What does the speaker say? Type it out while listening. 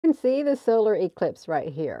can see the solar eclipse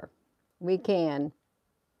right here. We can.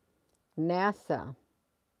 NASA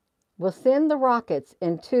will send the rockets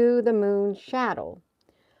into the moon's shadow.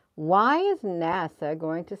 Why is NASA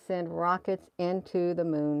going to send rockets into the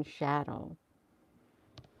moon's shadow?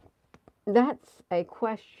 That's a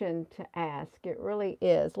question to ask. It really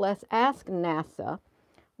is. Let's ask NASA.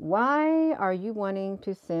 Why are you wanting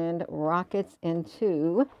to send rockets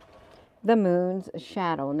into the moon's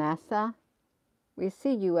shadow, NASA? We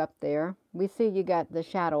see you up there. We see you got the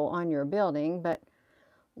shadow on your building, but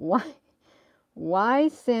why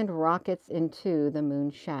send rockets into the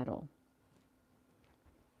moon's shadow?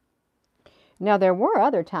 Now, there were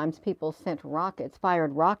other times people sent rockets,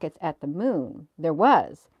 fired rockets at the moon. There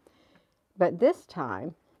was. But this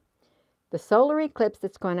time, the solar eclipse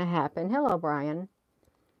that's going to happen, hello, Brian,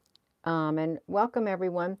 and welcome,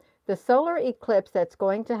 everyone. The solar eclipse that's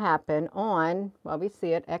going to happen on, well, we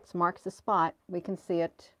see it, X marks the spot. We can see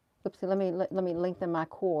it. Oopsie, let me lengthen my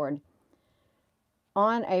cord.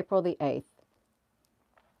 On April the 8th.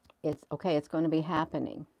 It's going to be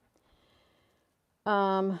happening.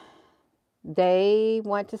 They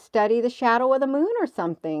want to study the shadow of the moon or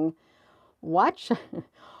something. Watch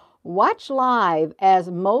live as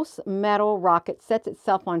most metal rocket sets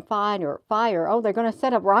itself on fire. Oh, they're going to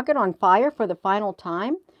set a rocket on fire for the final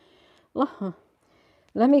time?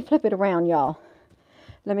 Let me flip it around, y'all.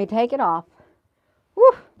 Let me take it off.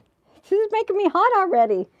 Whew, this is making me hot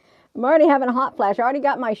already. I'm already having a hot flash. I already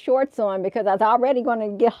got my shorts on because I was already going to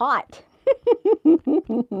get hot.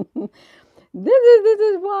 This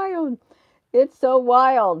is wild. It's so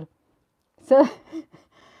wild. So,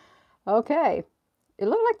 okay. It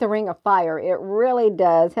looked like the Ring of Fire. It really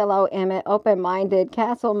does. Hello, Emmett. Open-minded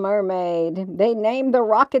Castle Mermaid. They named the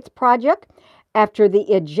rockets project after the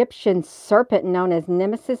Egyptian serpent known as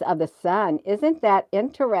Nemesis of the Sun. Isn't that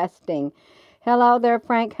interesting? Hello there,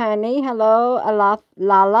 Frank Honey. Hello,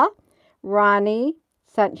 Lala, Ronnie,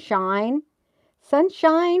 Sunshine.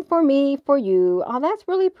 Sunshine for me, for you. Oh, that's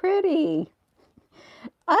really pretty.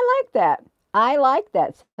 I like that. I like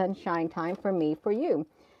that. Sunshine time for me, for you.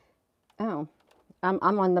 Oh, I'm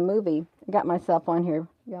on the movie. I got myself on here.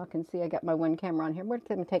 Y'all can see I got my one camera on here. We're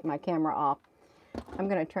going to take my camera off. I'm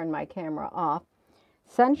going to turn my camera off.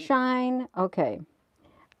 Sunshine. Okay.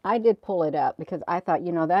 I did pull it up because I thought,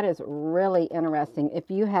 you know, that is really interesting.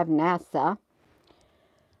 If you have NASA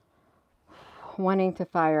wanting to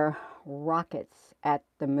fire rockets at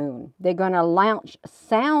the moon, they're going to launch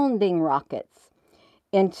sounding rockets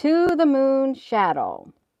into the moon's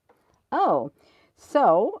shadow. Oh,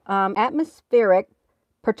 so atmospheric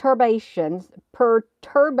perturbations,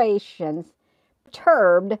 perturbation.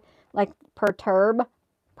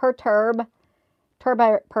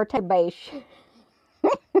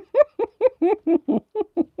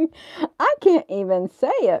 I can't even say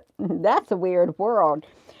it. That's a weird word.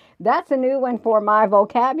 That's a new one for my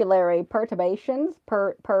vocabulary. Perturbations,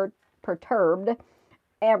 perturbed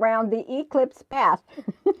around the eclipse path.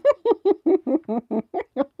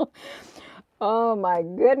 Oh my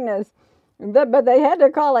goodness. But they had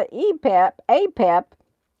to call it APEP,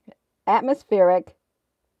 atmospheric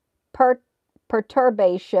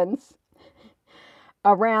perturbations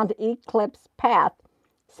around eclipse path.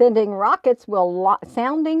 Sounding rockets will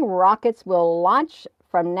launch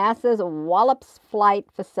from NASA's Wallops Flight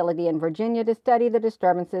Facility in Virginia to study the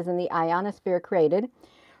disturbances in the ionosphere created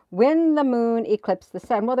when the moon eclipsed the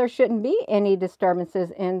sun. Well, there shouldn't be any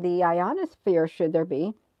disturbances in the ionosphere, should there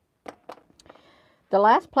be? The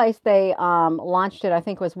last place they launched it, I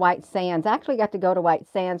think, was White Sands. I actually got to go to White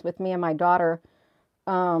Sands with me and my daughter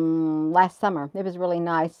last summer. It was really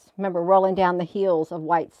nice. Remember rolling down the hills of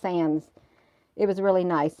White Sands. It was really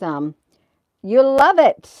nice. You love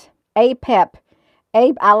it. APEP.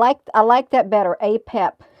 I like that better.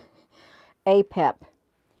 APEP. APEP.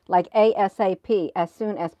 Like ASAP, as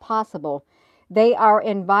soon as possible. They are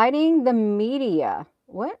inviting the media.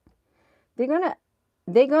 What? They're gonna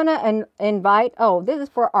invite. Oh, this is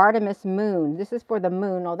for Artemis Moon. This is for the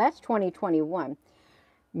moon. Oh, that's 2021.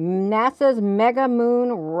 NASA's Mega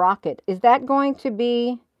Moon rocket. Is that going to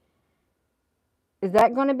be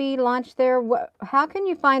launched there? How can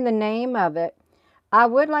you find the name of it? I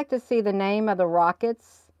would like to see the name of the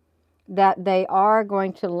rockets that they are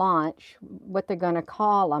going to launch, what they're going to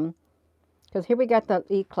call them. Because here we got the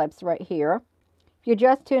eclipse right here. If you're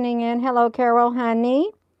just tuning in, hello, Carol,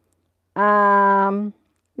 honey. Yeah.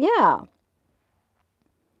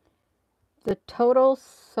 The total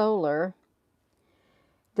solar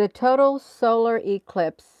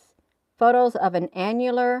eclipse. Photos of an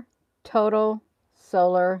annular total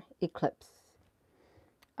solar eclipse.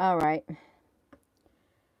 All right.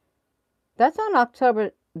 That's on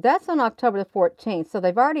October That's on October the 14th. So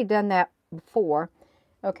they've already done that before.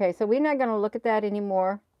 Okay, so we're not going to look at that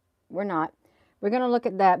anymore. We're not. We're going to look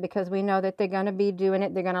at that because we know that they're going to be doing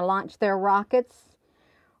it. They're going to launch their rockets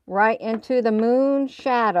right into the moon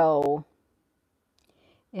shadow.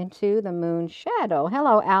 Into the moon shadow.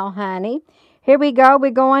 Hello, Al, honey. Here we go.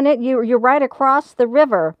 We're going it. You're right across the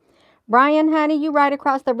river. Brian, honey, you right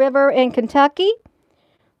across the river in Kentucky?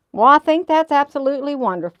 Well, I think that's absolutely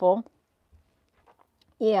wonderful.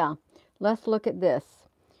 Yeah, let's look at this.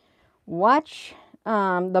 Watch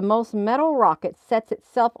the most metal rocket sets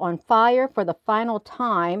itself on fire for the final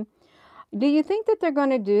time. Do you think that they're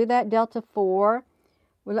going to do that, Delta 4?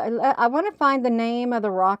 Well, I want to find the name of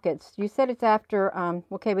the rockets. You said it's after,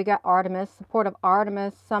 okay, we got Artemis, support of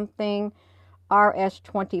Artemis, something,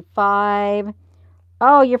 RS-25.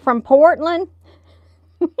 Oh, you're from Portland?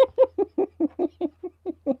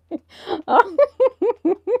 Oh.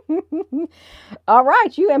 All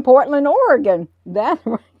right, you in Portland, Oregon. That's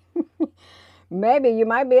right. Maybe you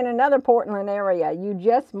might be in another Portland area. You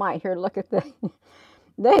just might. Here, look at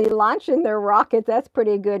they launching their rockets. That's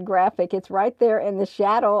pretty good graphic. It's right there in the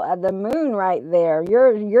shadow of the moon right there.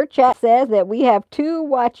 Your chat says that we have 2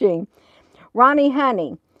 watching. Ronnie,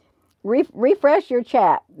 honey, refresh your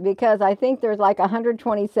chat because I think there's like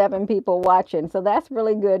 127 people watching. So that's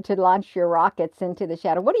really good to launch your rockets into the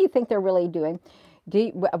shadow. What do you think they're really doing?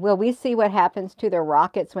 Will we see what happens to their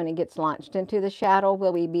rockets when it gets launched into the shadow?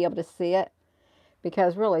 Will we be able to see it?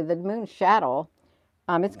 Because really, the moon shadow,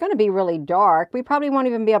 it's going to be really dark. We probably won't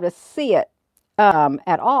even be able to see it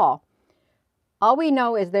at all. All we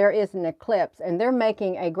know is there is an eclipse, and they're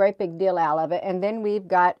making a great big deal out of it. And then we've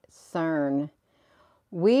got CERN.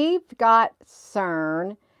 We've got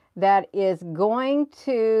CERN that is going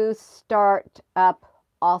to start up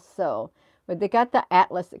also. But they got the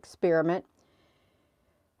Atlas experiment.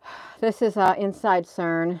 This is inside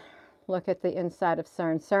CERN. Look at the inside of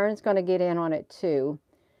CERN. CERN's going to get in on it too.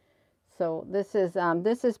 So this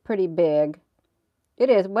is pretty big. It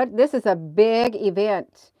is. This is a big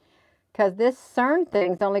event because this CERN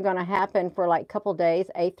thing's only going to happen for like a couple days,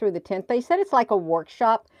 8th through the 10th. They said it's like a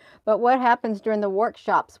workshop, but what happens during the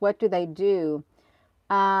workshops? What do they do?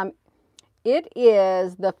 It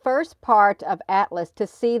is the first part of Atlas to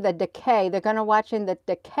see the decay. They're going to watch in the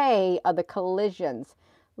decay of the collisions.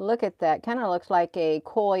 Look at that. Kind of looks like a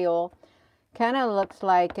coil. Kind of looks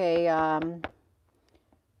like a, I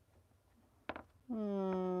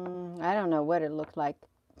don't know what it looks like.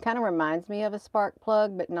 Kind of reminds me of a spark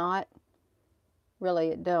plug, but not. Really,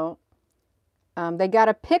 it don't. They got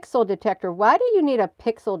a pixel detector. Why do you need a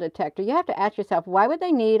pixel detector? You have to ask yourself, why would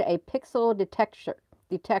they need a pixel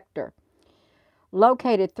detector?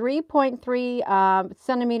 Located 3.3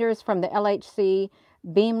 centimeters from the LHC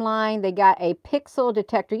beamline. They got a pixel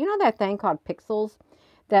detector. You know that thing called Pixels?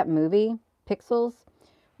 That movie, Pixels?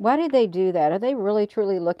 Why did they do that? Are they really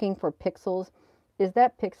truly looking for pixels? Is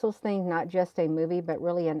that Pixels thing not just a movie, but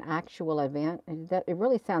really an actual event? It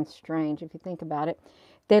really sounds strange if you think about it.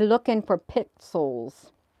 They're looking for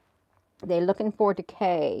pixels. They're looking for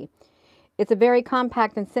decay. It's a very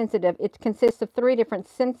compact and sensitive. It consists of 3 different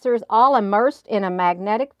sensors, all immersed in a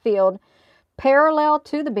magnetic field parallel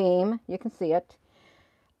to the beam. You can see it.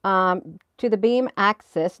 To the beam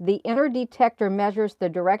axis. The inner detector measures the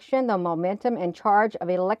direction, the momentum, and charge of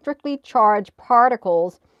electrically charged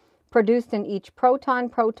particles produced in each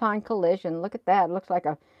proton-proton collision. Look at that. It looks like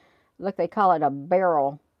they call it a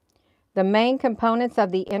barrel. The main components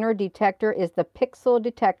of the inner detector is the pixel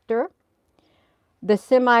detector, the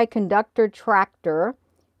semiconductor tracker,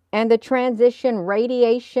 and the transition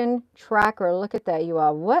radiation tracker. Look at that, you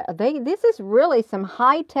all. This is really some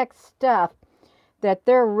high-tech stuff that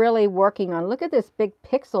they're really working on. Look at this big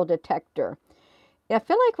pixel detector. I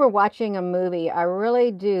feel like we're watching a movie. I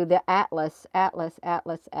really do. The Atlas.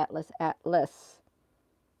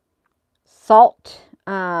 Salt.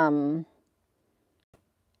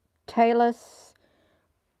 Talus.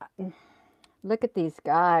 Look at these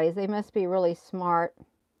guys. They must be really smart.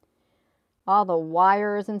 All the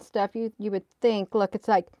wires and stuff. You would think. Look, it's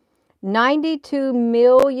like 92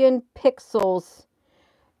 million pixels.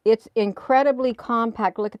 It's incredibly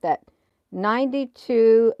compact. Look at that.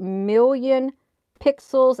 92 million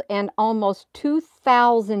pixels and almost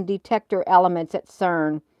 2,000 detector elements at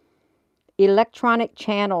CERN. Electronic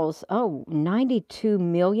channels. Oh, 92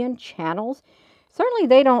 million channels. Certainly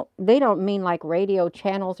they don't mean like radio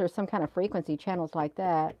channels or some kind of frequency channels like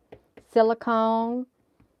that. Silicone.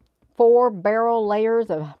 4 barrel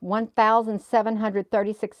layers of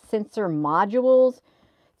 1,736 sensor modules.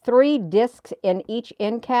 3 discs in each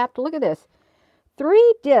end cap. Look at this.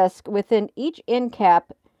 3 discs within each end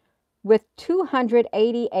cap with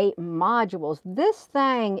 288 modules. This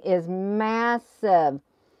thing is massive.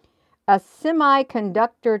 A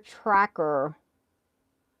semiconductor tracker.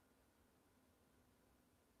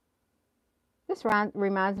 This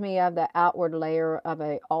reminds me of the outward layer of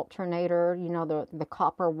an alternator, you know, the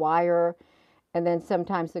copper wire, and then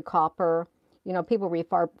sometimes the copper, you know, people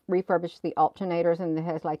refurbish the alternators and it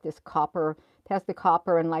has like this copper, it has the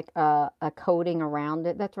copper and like a coating around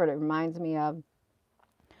it. That's what it reminds me of.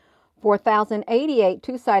 4,088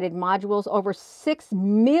 two-sided modules, over 6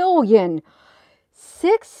 million.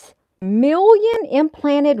 6 million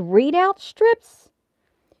implanted readout strips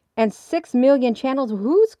and 6 million channels.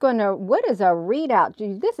 What is a readout?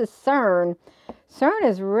 This is CERN. CERN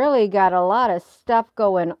has really got a lot of stuff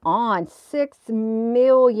going on. 6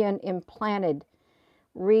 million implanted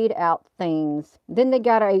readout things. Then they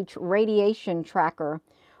got a radiation tracker.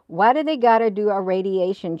 Why do they got to do a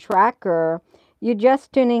radiation tracker? You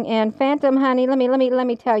just tuning in. Phantom honey, let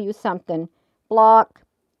me tell you something. Block.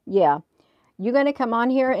 Yeah. You're going to come on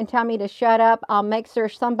here and tell me to shut up. I'll make sure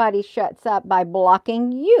somebody shuts up by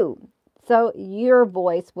blocking you. So your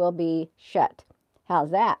voice will be shut.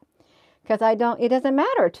 How's that? Because it doesn't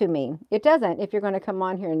matter to me. It doesn't. If you're going to come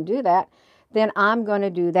on here and do that, then I'm going to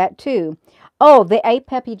do that too. Oh, the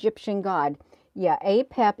Apep Egyptian god. Yeah,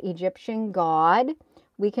 Apep Egyptian god.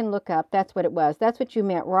 We can look up. That's what it was. That's what you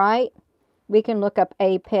meant, right? We can look up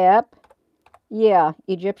Apep. Yeah,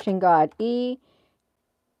 Egyptian god. Okay.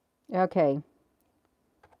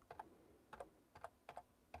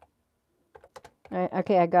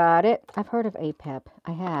 Okay, I got it. I've heard of Apep.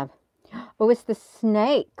 I have. Oh, it's the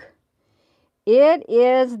snake. It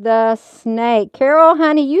is the snake. Carol,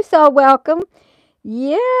 honey, you so welcome.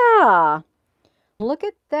 Yeah. Look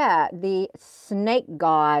at that. The snake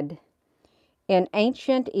god in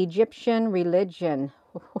ancient Egyptian religion.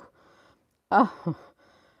 Oh,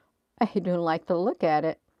 I don't like to look at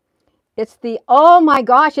it. Oh my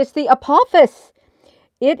gosh, it's the Apophis.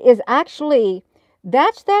 It is actually,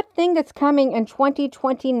 that's that thing that's coming in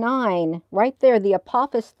 2029. Right there, the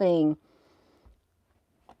Apophis thing.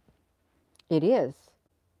 It is.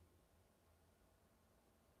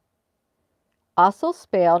 Also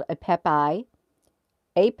spelled Apepi,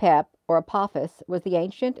 Apep, or Apophis, was the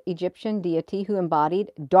ancient Egyptian deity who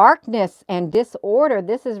embodied darkness and disorder.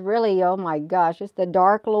 This is really, oh my gosh, it's the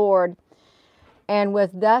Dark Lord, and was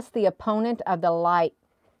thus the opponent of the light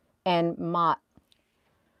and Mot.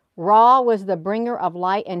 Ra was the bringer of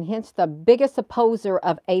light and hence the biggest opposer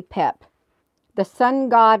of Apep. The sun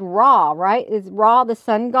god Ra, right? Is Ra the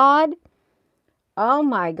sun god? Oh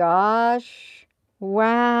my gosh.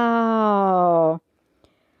 Wow.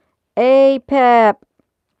 Apep.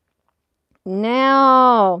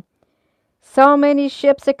 Now, so many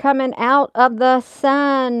ships are coming out of the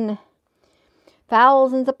sun.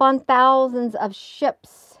 Thousands upon thousands of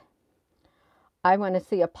ships. I want to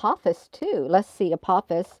see Apophis too. Let's see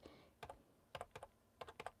Apophis.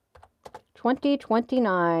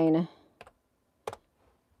 2029.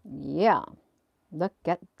 Yeah. Look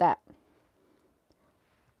at that.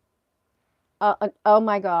 Oh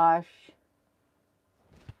my gosh.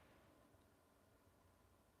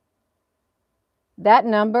 That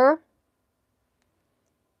number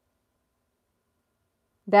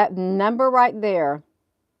right there.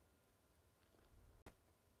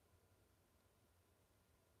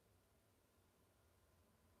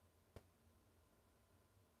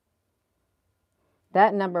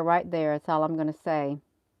 That number right there, that's all I'm going to say.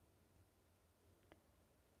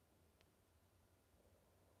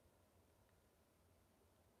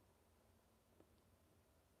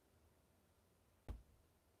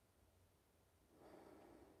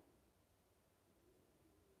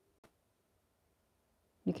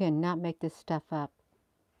 You cannot make this stuff up.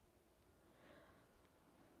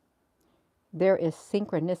 There is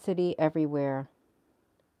synchronicity everywhere.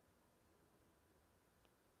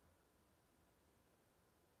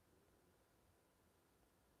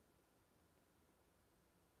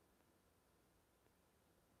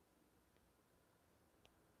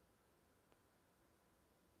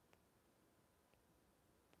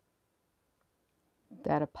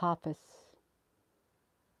 That Apophis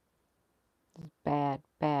is bad,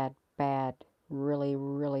 bad, bad. Really,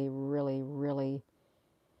 really, really, really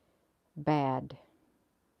bad.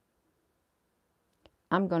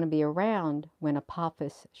 I'm going to be around when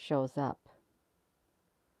Apophis shows up.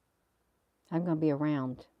 I'm going to be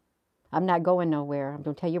around. I'm not going nowhere. I'm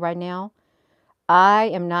going to tell you right now, I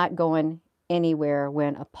am not going anywhere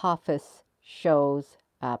when Apophis shows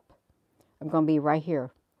up. I'm going to be right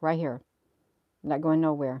here, right here. I'm not going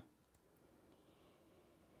nowhere.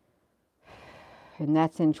 And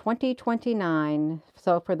that's in 2029.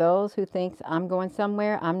 So for those who thinks I'm going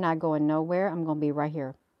somewhere, I'm not going nowhere. I'm going to be right here.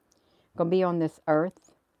 I'm going to be on this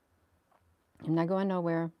earth. I'm not going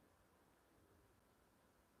nowhere.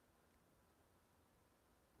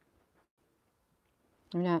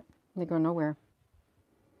 I'm not going nowhere.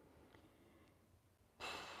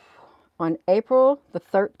 On April the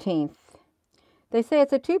 13th, they say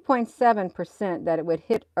it's a 2.7% that it would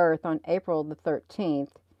hit Earth on April the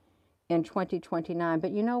 13th in 2029.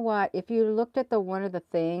 But you know what? If you looked at one of the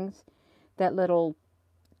things, that little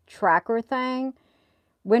tracker thing,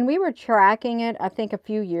 when we were tracking it, I think a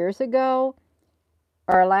few years ago,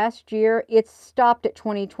 or last year, it stopped at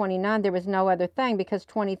 2029. There was no other thing because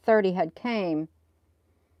 2030 had came.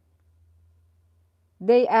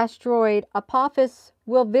 The asteroid Apophis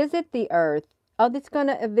will visit the Earth. Oh, it's going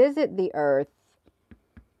to visit the Earth.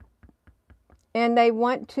 And they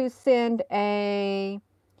want to send a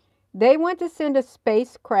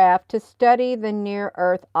spacecraft to study the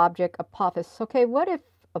near-Earth object Apophis. Okay, what if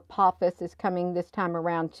Apophis is coming this time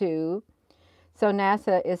around too? So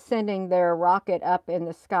NASA is sending their rocket up in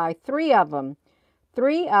the sky. Three of them.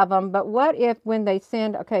 But what if when they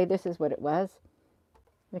send, okay, this is what it was.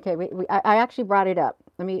 Okay, I actually brought it up.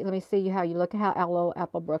 Let me see how you look at how hello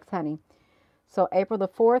Apple Brooks, honey. So April the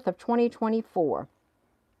 4th of 2024.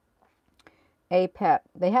 APEP.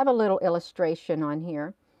 They have a little illustration on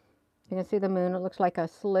here. You can see the moon. It looks like a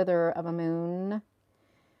slither of a moon.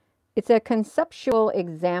 It's a conceptual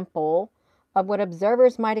example of what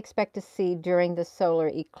observers might expect to see during the solar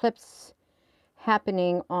eclipse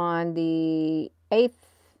happening on the 8th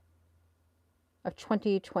of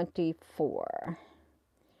 2024.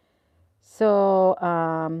 So,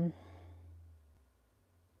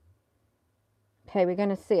 okay, we're going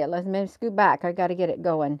to see it. Let's maybe scoot back. I got to get it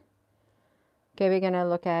going. Okay, we're going to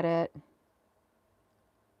look at it.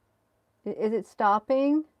 Is it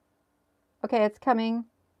stopping? Okay, it's coming.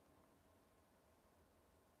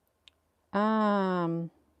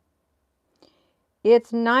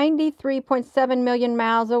 It's 93.7 million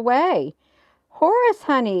miles away. Horace,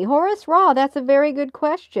 honey. Horace Raw. That's a very good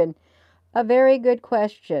question. A very good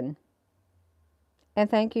question. And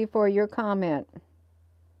thank you for your comment.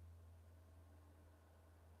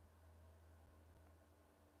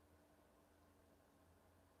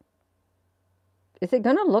 Is it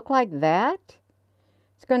going to look like that?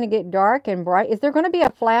 It's going to get dark and bright. Is there going to be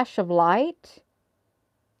a flash of light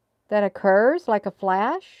that occurs like a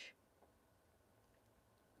flash?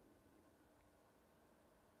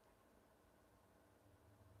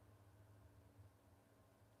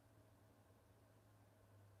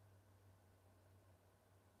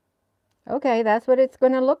 Okay, that's what it's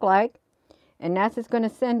going to look like. And NASA's going to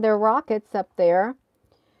send their rockets up there.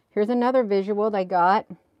 Here's another visual they got.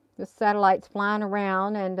 The satellites flying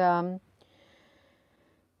around and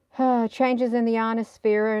changes in the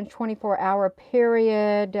ionosphere in a 24-hour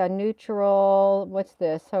period. Neutral. What's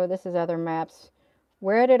this? Oh, this is other maps.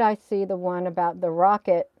 Where did I see the one about the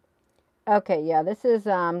rocket? Okay, yeah, this is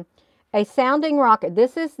a sounding rocket.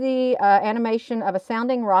 This is the animation of a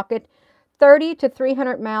sounding rocket 30 to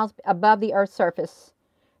 300 miles above the Earth's surface.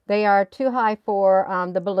 They are too high for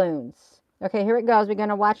the balloons. Okay, here it goes. We're going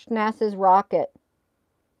to watch NASA's rocket.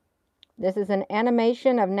 This is an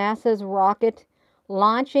animation of NASA's rocket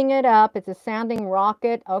launching it up. It's a sounding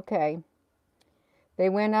rocket. Okay. They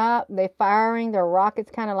went up. They're firing their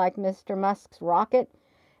rockets kind of like Mr. Musk's rocket.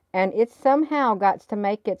 And it somehow got to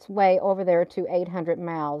make its way over there to 800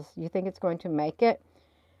 miles. You think it's going to make it?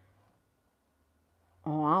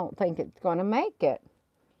 Oh, I don't think it's going to make it.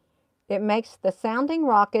 It makes the sounding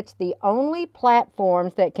rockets the only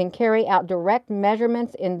platforms that can carry out direct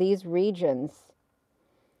measurements in these regions.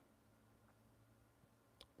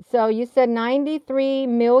 So you said 93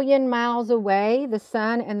 million miles away, the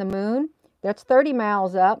sun and the moon. That's 30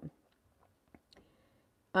 miles up.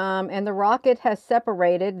 And the rocket has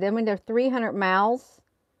separated. Then when they're 300 miles,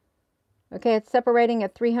 okay, it's separating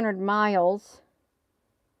at 300 miles.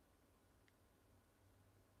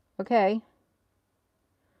 Okay.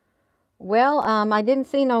 Well, I didn't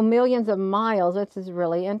see no millions of miles. This is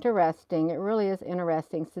really interesting. It really is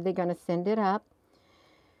interesting. So they're going to send it up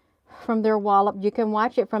from their wallop. You can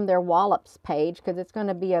watch it from their wallops page because it's going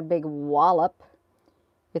to be a big wallop.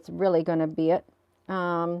 It's really going to be it.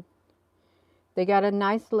 They got a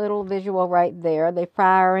nice little visual right there. They're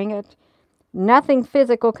firing it. Nothing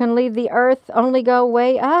physical can leave the earth, only go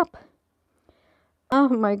way up. Oh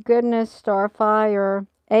my goodness, Starfire.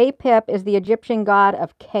 Apep is the Egyptian god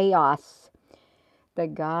of chaos. The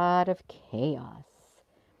god of chaos.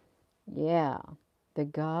 Yeah, the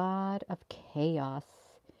god of chaos.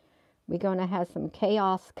 We're going to have some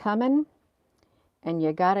chaos coming. And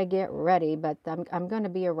you got to get ready. But I'm going to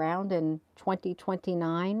be around in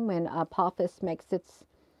 2029 when Apophis makes its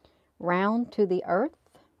round to the earth.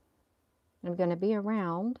 I'm going to be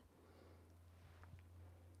around.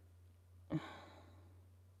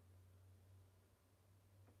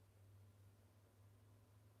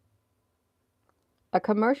 A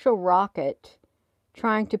commercial rocket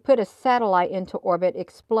trying to put a satellite into orbit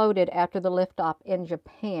exploded after the liftoff in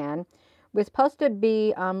Japan. We're supposed to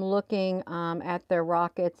be looking at their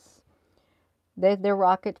rockets, their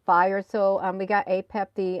rocket fire. So we got Apep,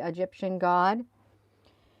 the Egyptian god.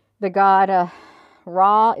 The god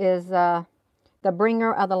Ra is the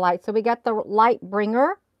bringer of the light. So we got the light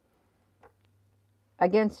bringer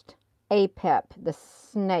against Apep, the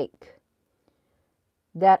snake,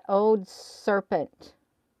 that old serpent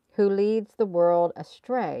who leads the world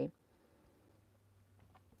astray.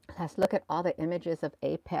 Let's look at all the images of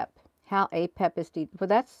Apep. How Apep is well,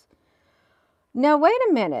 that's now wait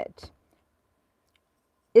a minute.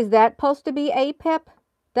 Is that supposed to be Apep?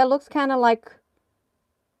 That looks kind of like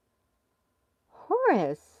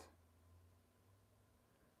Horus.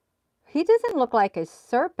 He doesn't look like a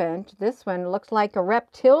serpent. This one looks like a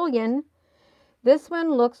reptilian. This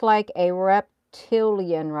one looks like a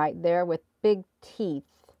reptilian right there with big teeth.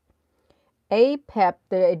 Apep,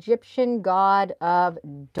 the Egyptian god of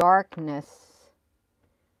darkness.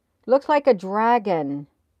 Looks like a dragon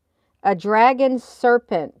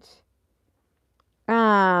serpent.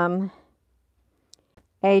 A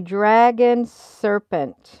dragon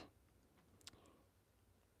serpent.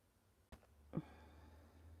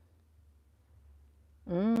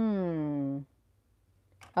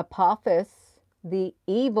 Apophis, the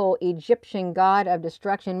evil Egyptian god of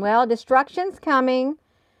destruction. Well, destruction's coming.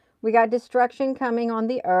 We got destruction coming on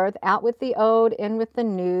the earth. Out with the old, in with the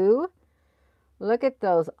new. Look at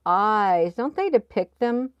those eyes. Don't they depict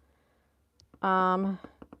them? Who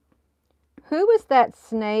was that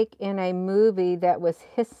snake in a movie that was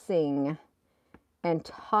hissing and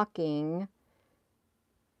talking?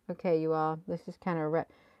 Okay, you all. This is kind of...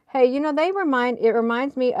 Hey, you know, it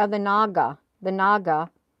reminds me of the Naga. The Naga.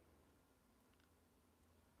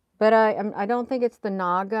 But I don't think it's the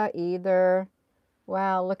Naga either.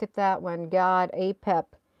 Wow, look at that one. God Apep.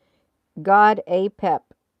 God Apep.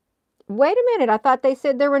 Wait a minute. I thought they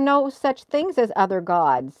said there were no such things as other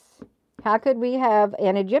gods. How could we have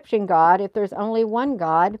an Egyptian god if there's only one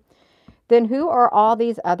God? Then who are all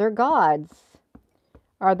these other gods?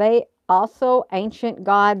 Are they also ancient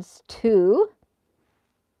gods too?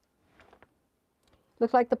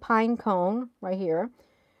 Looks like the pine cone right here.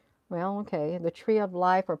 Well, okay. The tree of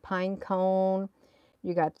life or pine cone.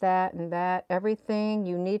 You got that and that. Everything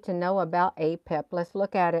you need to know about Apep. Let's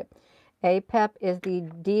look at it. Apep is the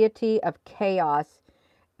deity of chaos.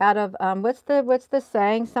 Out of what's the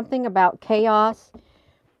saying? Something about chaos.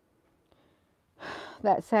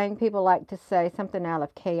 That saying people like to say, something out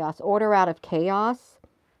of chaos. Order out of chaos.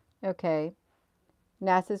 Okay.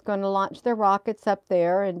 NASA's going to launch their rockets up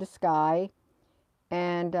there in the sky.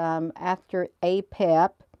 And after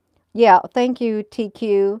Apep. Yeah, thank you,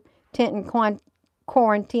 TQ. Tintin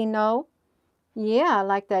Quarantino. Yeah, I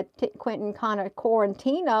like that. Quentin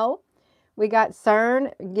Quarantino. We got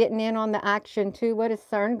CERN getting in on the action too. What is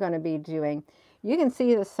CERN going to be doing? You can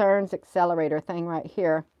see the CERN's accelerator thing right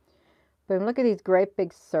here. But look at these great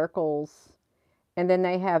big circles. And then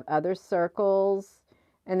they have other circles.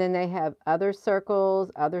 And then they have other circles,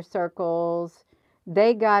 other circles.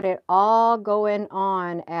 They got it all going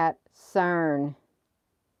on at CERN.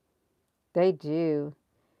 They do.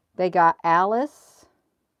 They got Alice.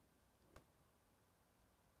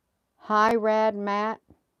 Hi, Rad Matt.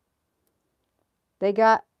 They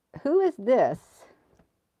got, who is this?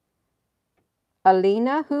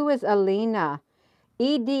 Alina? Who is Alina?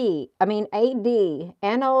 AD.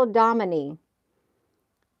 Anno Domini.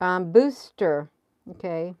 Booster.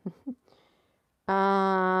 Okay.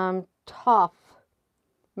 Toff.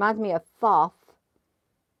 Reminds me of Thoth.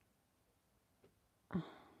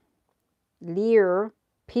 Lear.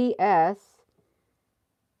 PS.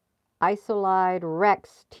 Isolide.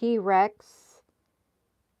 Rex. T-Rex.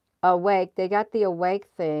 Awake. They got the awake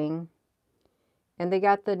thing. And they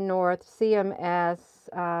got the North. CMS.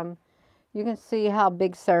 You can see how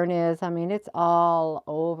big CERN is. I mean, it's all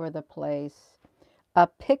over the place. A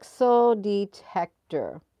pixel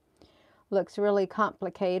detector. Looks really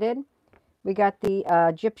complicated. We got the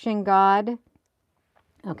Egyptian god.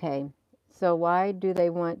 Okay, so why do they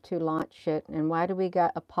want to launch it? And why do we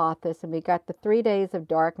got Apophis? And we got the 3 days of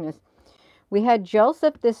darkness. We had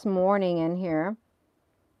Joseph this morning in here.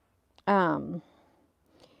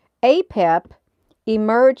 Apep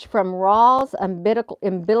emerged from Ra's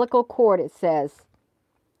umbilical cord, it says.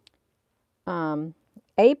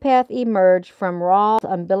 Apep emerged from Ra's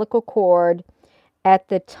umbilical cord at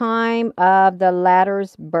the time of the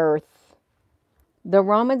latter's birth. The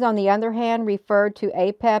Romans, on the other hand, referred to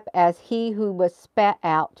Apep as he who was spat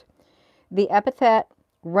out. The epithet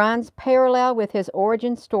runs parallel with his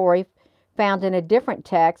origin story found in a different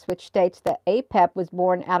text, which states that Apep was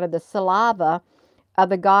born out of the saliva of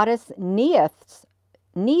the goddess Neith's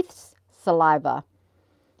saliva.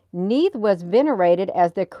 Neith was venerated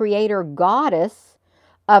as the creator goddess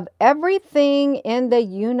of everything in the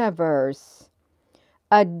universe.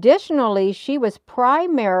 Additionally, she was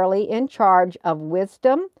primarily in charge of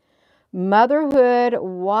wisdom, motherhood,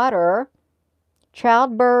 water,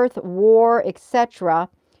 childbirth, war, etc.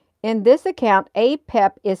 In this account,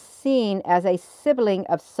 Apep is seen as a sibling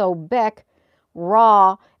of Sobek,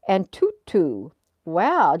 Ra, and Tutu.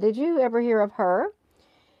 Wow, did you ever hear of her?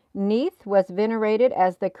 Neith was venerated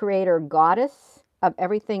as the creator goddess of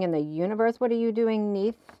everything in the universe. What are you doing,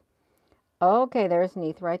 Neith? Okay, there's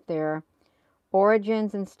Neith right there.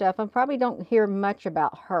 Origins and stuff. I probably don't hear much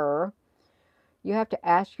about her. You have to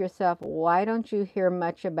ask yourself, why don't you hear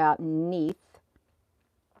much about Neith?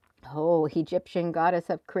 Oh, Egyptian goddess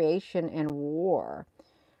of creation and war.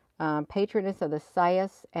 Patroness of the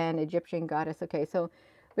Saias and Egyptian goddess. Okay, so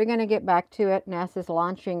we're going to get back to it. NASA's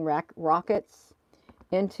launching rockets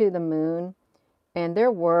into the moon. And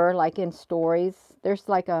there were, like in stories, there's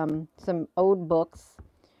like some old books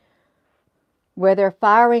where they're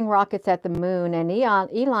firing rockets at the moon. And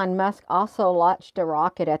Elon Musk also launched a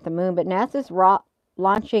rocket at the moon. But NASA's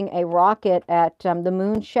launching a rocket at the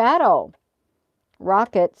moon shadow.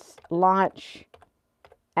 Rockets launch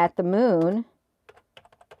at the moon.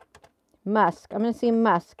 Musk. I'm going to see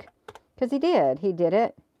Musk. Because he did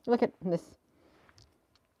it. Look at this.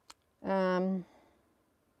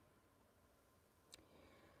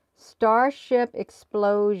 Starship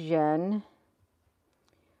explosion.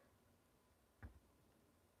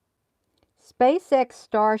 SpaceX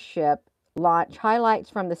Starship launch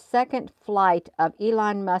highlights from the second flight of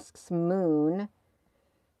Elon Musk's moon.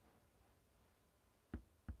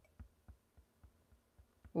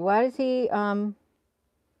 Why does he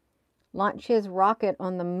launch his rocket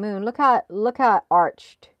on the moon? Look how it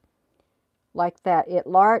arched like that. It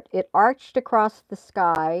arched across the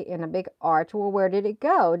sky in a big arch. Well, where did it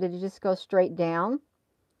go? Did it just go straight down?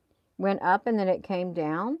 Went up and then it came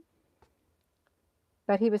down?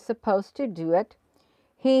 But he was supposed to do it.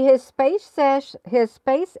 His SpaceX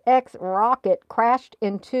rocket crashed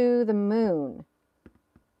into the moon.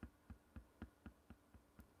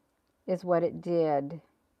 Is what it did.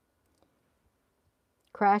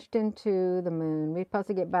 Crashed into the moon. We're supposed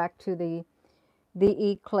to get back to the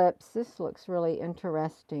eclipse. This looks really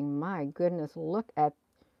interesting. My goodness, look at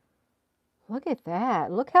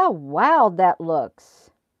that. Look how wild that looks.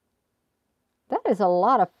 That is a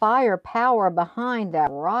lot of firepower behind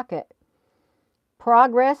that rocket.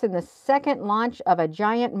 Progress in the second launch of a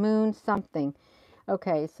giant moon something.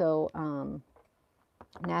 Okay, so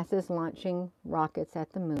NASA's launching rockets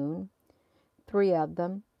at the moon. 3 of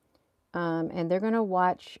them. And they're going to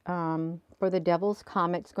watch for the Devil's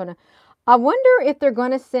Comet. I wonder if they're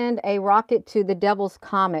going to send a rocket to the Devil's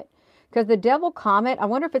Comet. Because the Devil Comet, I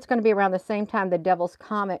wonder if it's going to be around the same time the Devil's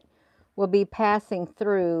Comet will be passing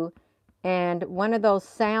through. And one of those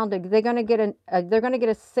they're going to get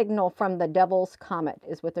a signal from the Devil's Comet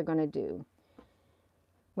is what they're going to do.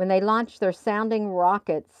 When they launch their sounding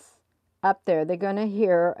rockets up there, they're going to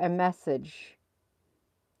hear a message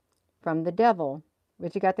from the devil.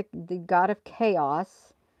 But you got the god of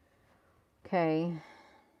chaos. Okay.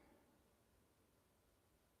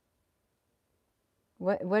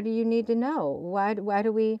 What do you need to know? Why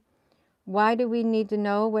do we need to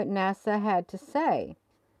know what NASA had to say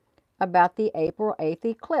about the April 8th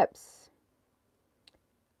eclipse?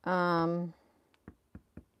 I'm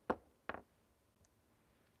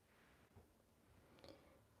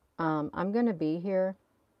going to be here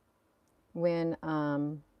when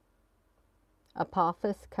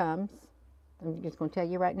Apophis comes. I'm just going to tell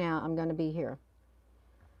you right now, I'm going to be here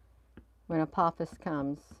when Apophis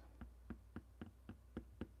comes.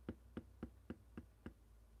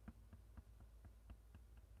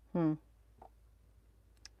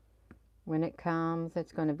 When it comes,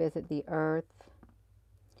 it's going to visit the earth.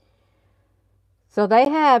 So they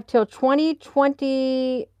have till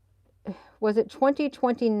 2020, was it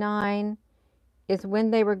 2029 is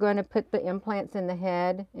when they were going to put the implants in the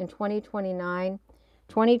head in 2029.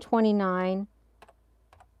 2029,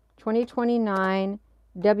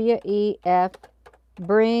 WEF,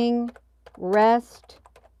 bring rest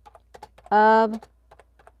of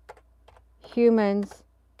humans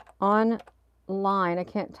on online, I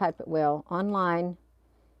can't type it well, online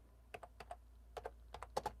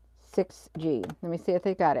 6G. Let me see if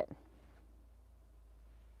they got it.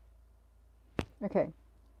 Okay.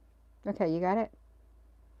 Okay, you got it?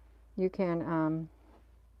 You can,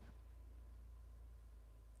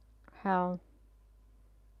 how,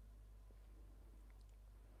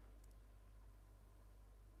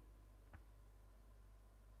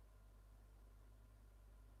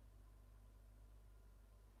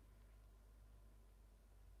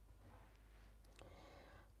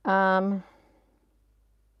 um,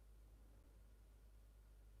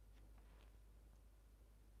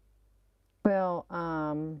 well,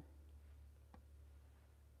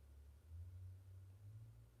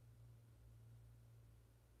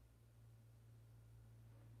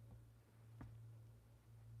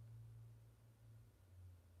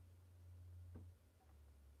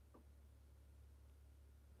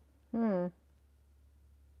 hmm.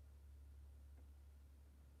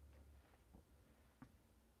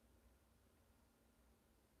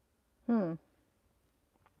 Hmm.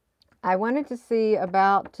 I wanted to see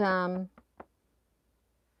about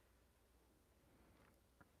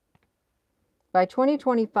by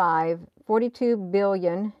 2025, 42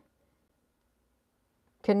 billion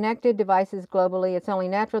connected devices globally. It's only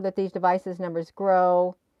natural that these devices numbers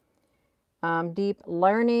grow. Deep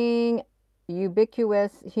learning,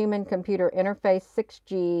 ubiquitous human computer interface,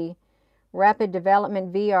 6G, rapid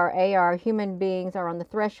development, VR, AR. Human beings are on the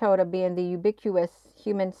threshold of being the ubiquitous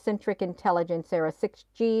human-centric intelligence era.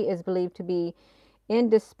 6G is believed to be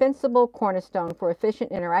indispensable cornerstone for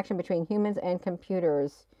efficient interaction between humans and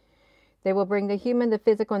computers. They will bring the human, the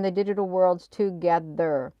physical, and the digital worlds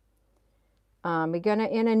together. We're going to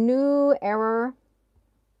in a new era.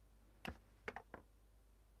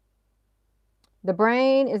 The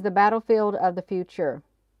brain is the battlefield of the future.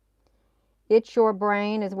 It's your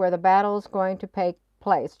brain is where the battle is going to take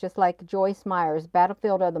place, just like Joyce Meyer's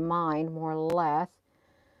battlefield of the mind, more or less.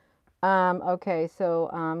 Okay, so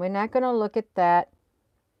we're not going to look at that.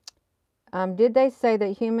 Did they say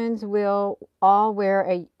that humans will all wear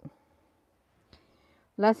a...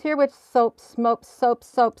 Let's hear what Soap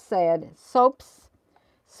said. Snopes.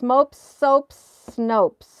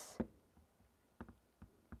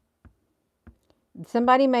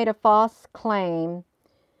 Somebody made a false claim.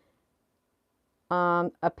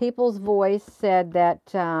 A People's Voice said that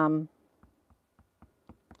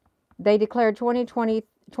they declared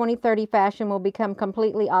 2030 fashion will become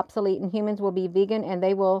completely obsolete and humans will be vegan and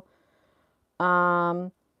they will,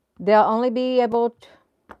 they'll only be able to,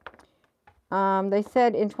 they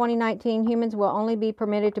said in 2019 humans will only be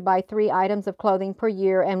permitted to buy 3 items of clothing per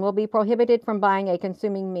year and will be prohibited from buying a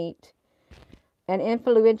consuming meat. An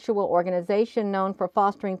influential organization known for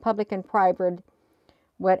fostering public and private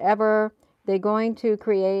whatever, they're going to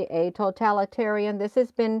create a totalitarian. This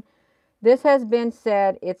has been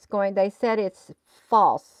said. They said it's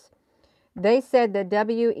false. They said the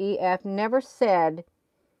WEF never said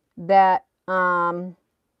that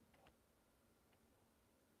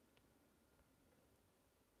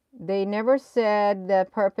they never said the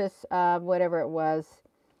purpose of whatever it was.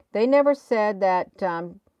 They never said that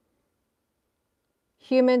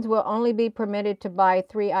humans will only be permitted to buy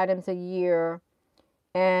 3 items a year.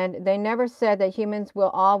 And they never said that humans will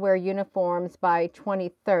all wear uniforms by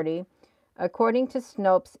 2030. According to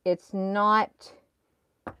Snopes, it's not.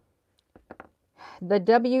 The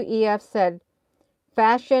WEF said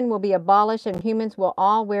fashion will be abolished and humans will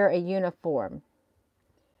all wear a uniform.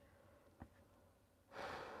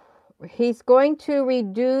 He's going to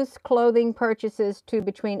reduce clothing purchases to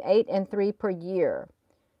between 8 and 3 per year.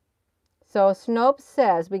 So Snopes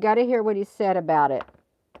says, we got to hear what he said about it.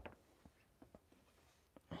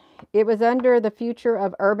 It was under the future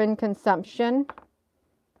of urban consumption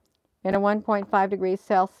in a 1.5 degrees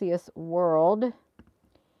Celsius world.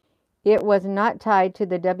 It was not tied to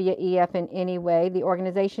the WEF in any way. The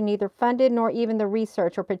organization neither funded nor even the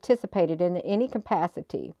research or participated in any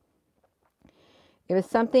capacity. It was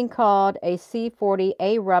something called a C40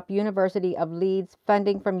 ARUP, University of Leeds,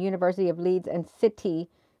 funding from University of Leeds and City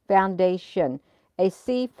Foundation. A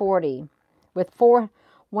C40 with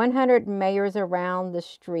 100 mayors around the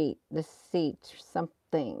seat,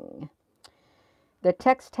 something. The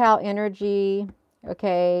textile energy,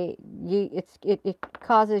 okay, it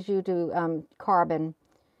causes you to carbon.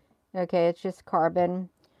 Okay, it's just carbon.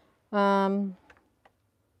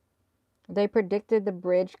 They predicted the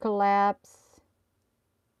bridge collapse.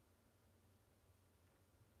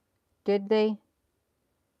 Did they?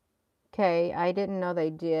 Okay, I didn't know they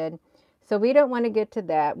did. So we don't want to get to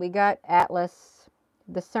that. We got Atlas.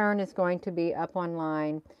 The CERN is going to be up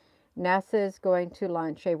online. NASA is going to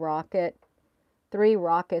launch a rocket. 3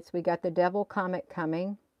 rockets. We got the Devil Comet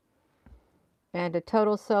coming and a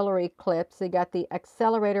total solar eclipse. We got the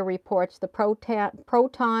accelerator reports, the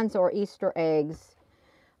protons or Easter eggs.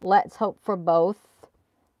 Let's hope for both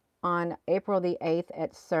on April the 8th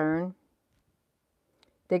at CERN.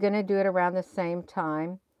 They're going to do it around the same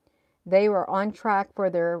time. They were on track for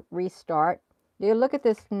their restart. You look at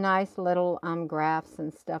this nice little graphs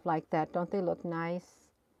and stuff like that. Don't they look nice?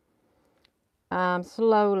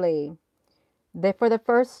 Slowly. For the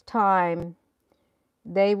first time,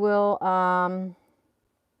 they will,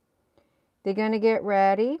 they're going to get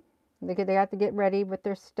ready. They have to get ready with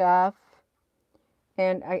their stuff.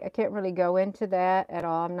 And I can't really go into that at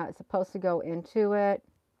all. I'm not supposed to go into it.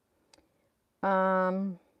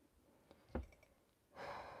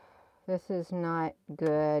 This is not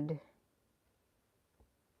good.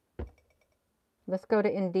 Let's go to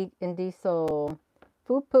Indieso.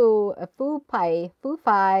 Fupai.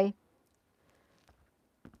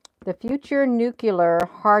 The Future Nuclear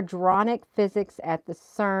Hadronic Physics at the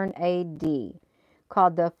CERN AD,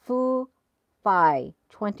 called the FUPI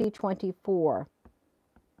 2024.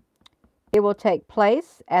 It will take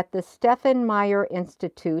place at the Stefan Meyer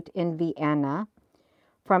Institute in Vienna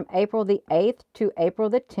from April the 8th to April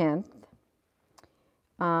the 10th.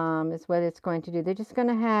 Is what it's going to do. They're just going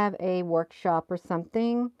to have a workshop or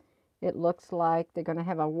something. It looks like they're going to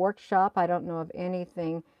have a workshop. I don't know of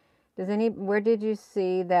anything. Where did you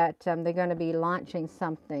see that they're going to be launching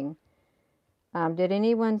something? Did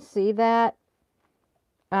anyone see that?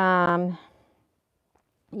 Yeah.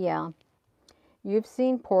 You've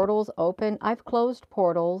seen portals open. I've closed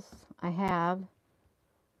portals. I have.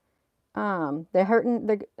 They're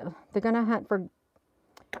going to hunt for.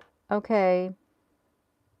 Okay.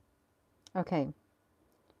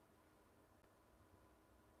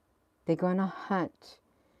 They're going to hunt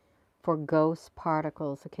for ghost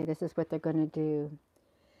particles. Okay, this is what they're going to do.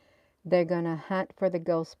 They're going to hunt for the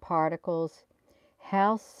ghost particles.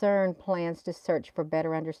 How CERN plans to search for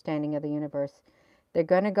better understanding of the universe. They're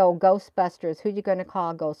going to go Ghostbusters. Who are you going to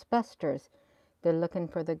call Ghostbusters? They're looking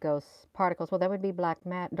for the ghost particles. Well, that would be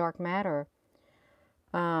dark matter.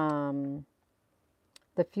 The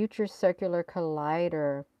Future Circular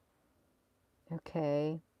Collider.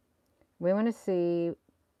 Okay. We want to see.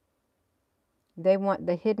 They want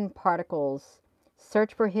the hidden particles.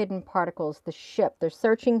 Search for hidden particles. The ship. They're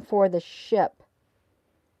searching for the ship.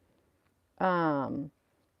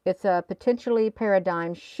 It's a potentially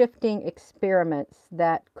paradigm shifting experiments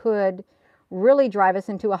that could really drive us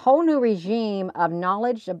into a whole new regime of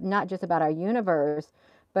knowledge, not just about our universe,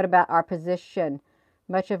 but about our position.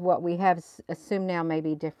 Much of what we have assumed now may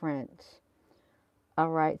be different. All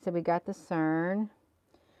right, so we got the CERN.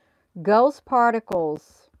 Ghost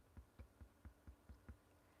particles.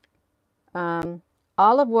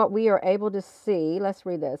 All of what we are able to see, let's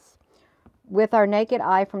read this. With our naked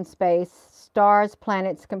eye from space, stars,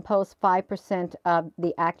 planets compose 5% of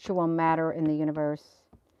the actual matter in the universe.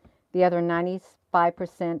 The other 95%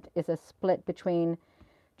 is a split between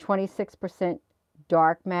 26%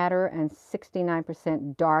 dark matter and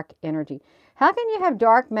 69% dark energy. How can you have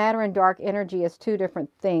dark matter and dark energy as two different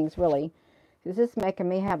things, really? This is making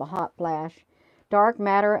me have a hot flash. Dark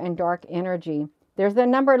matter and dark energy. There's the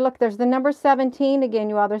number, look, there's the number 17 again,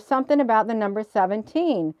 you all. There's something about the number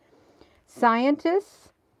 17. Scientists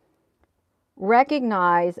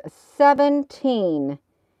recognize 17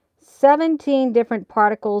 different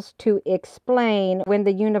particles to explain what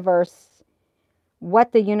the universe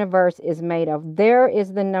is made of. There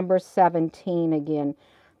is the number 17 again.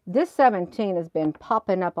 This 17 has been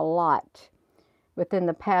popping up a lot within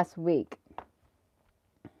the past week.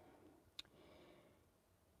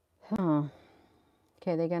 Okay,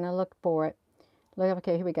 they're going to look for it.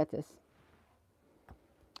 Okay, here we got this.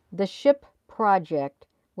 The SHIP project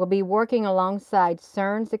will be working alongside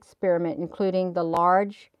CERN's experiment, including the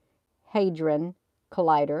Large Hadron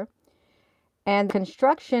Collider, and the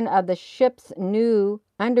construction of the ship's new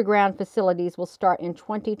underground facilities will start in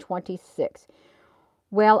 2026.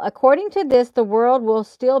 Well, according to this, the world will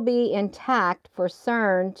still be intact for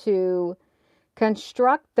CERN to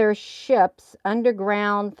construct their ship's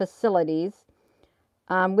underground facilities,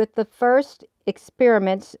 with the first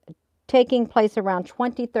experiments taking place around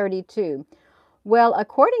 2032. Well,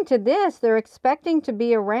 according to this, they're expecting to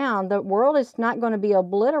be around. The world is not going to be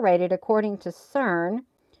obliterated, according to CERN,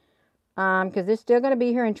 because they're still going to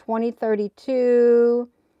be here in 2032,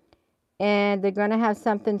 and they're going to have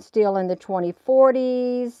something still in the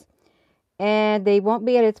 2040s, and they won't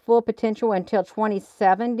be at its full potential until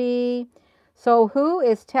 2070. So who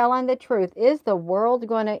is telling the truth? Is the world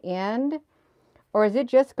going to end? Or is it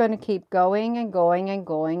just going to keep going and going and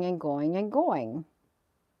going and going and going?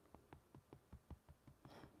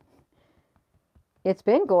 It's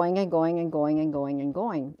been going and going and going and going and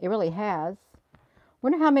going. It really has.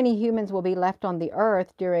 Wonder how many humans will be left on the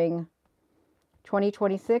earth during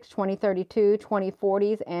 2026, 2032,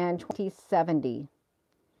 2040s, and 2070.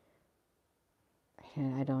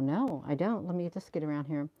 I don't know. I don't. Let me just get around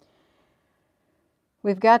here.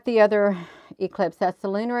 We've got the other eclipse. That's the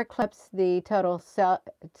lunar eclipse, the total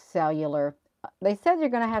cellular. They said you're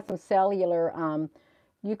going to have some cellular,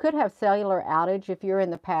 you could have cellular outage if you're in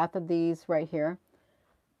the path of these right here.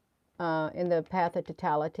 In the path of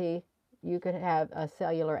totality, you could have a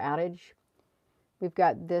cellular outage. We've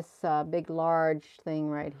got this big, large thing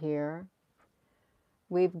right here.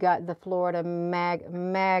 We've got the Florida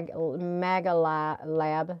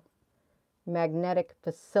magnetic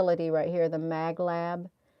facility right here, the Mag Lab,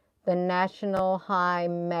 the National High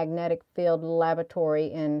Magnetic Field Laboratory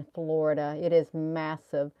in Florida. It is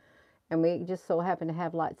massive, and we just so happen to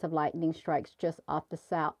have lots of lightning strikes just off the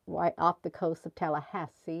south, right off the coast of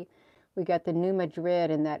Tallahassee. We got the New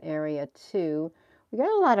Madrid in that area too. We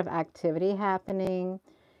got a lot of activity happening.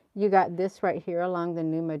 You got this right here along the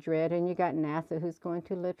New Madrid, and you got NASA, who's going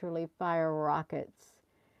to literally fire rockets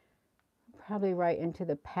probably right into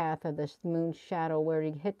the path of this moon shadow where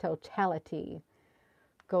you hit totality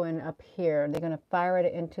going up here. They're going to fire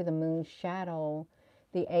it into the moon shadow,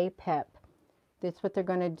 the APEP. That's what they're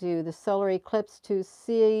going to do. The solar eclipse to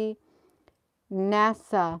see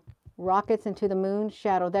NASA rockets into the moon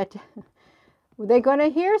shadow. That they're going to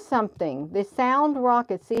hear something. They sound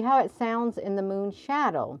rockets. See how it sounds in the moon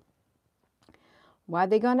shadow. Why are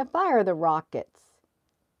they going to fire the rockets?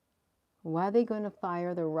 Why are they going to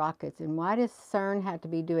fire the rockets? And why does CERN have to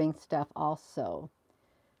be doing stuff also?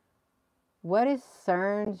 What is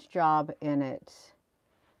CERN's job in it?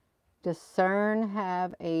 Does CERN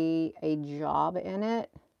have a job in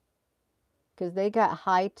it? Because they got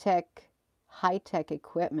high-tech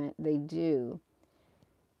equipment. They do.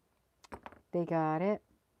 They got it.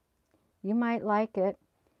 You might like it.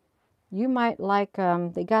 You might like,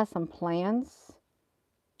 they got some plans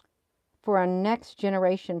for a next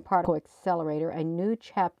generation particle accelerator, a new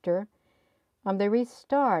chapter. They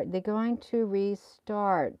restart. They're going to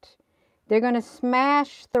restart. They're going to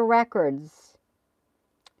smash the records.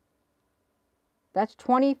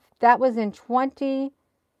 That was in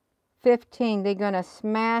 2015. They're going to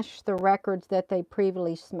smash the records that they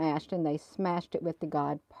previously smashed, and they smashed it with the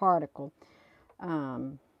God particle.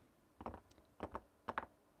 I'm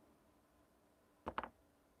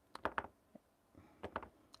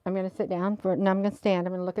going to sit down and I'm going to stand.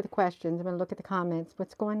 I'm going to look at the questions. I'm going to look at the comments.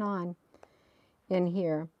 What's going on in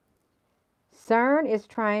here? CERN is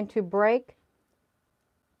trying to break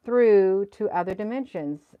through to other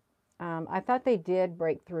dimensions. I thought they did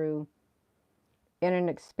break through in an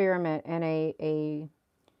experiment, and a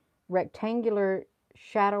rectangular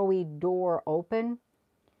shadowy door open.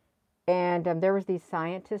 And there was these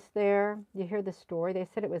scientists there. You hear the story. They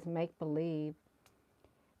said it was make-believe.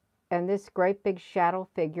 And this great big shadow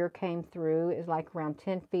figure came through. It was like around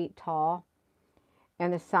 10 feet tall.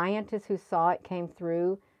 And the scientists who saw it came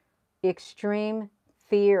through. Extreme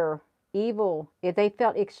fear, evil. They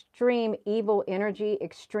felt extreme evil energy,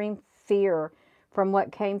 extreme fear from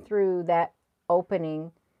what came through that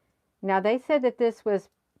opening. Now, they said that this was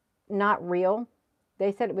not real.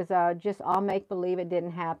 They said it was just all make-believe. It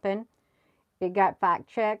didn't happen. It got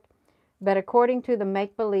fact-checked. But according to the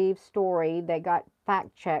make-believe story, they got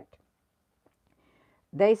fact-checked.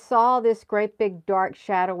 They saw this great big dark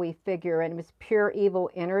shadowy figure, and it was pure evil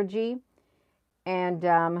energy. And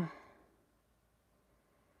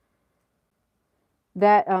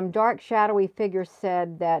that dark shadowy figure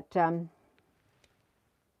said that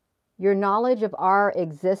your knowledge of our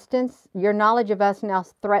existence, your knowledge of us now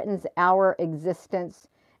threatens our existence,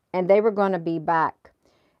 and they were going to be back.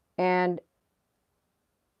 And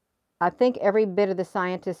I think every bit of the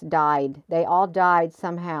scientists died. They all died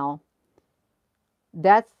somehow.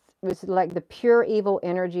 That was like the pure evil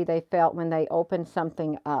energy they felt when they opened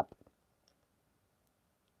something up.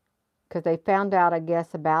 Because they found out, I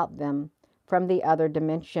guess, about them from the other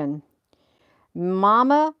dimension.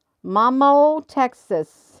 Mamo,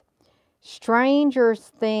 Texas. Stranger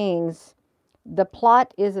Things. The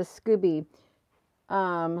plot is a Scooby.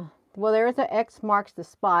 Well, there's an X marks the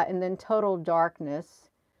spot, and then total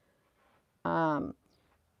darkness.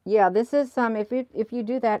 Yeah, this is if you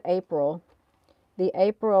do that April, the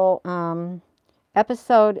April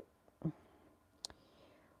episode,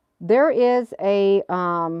 there is a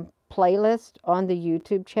playlist on the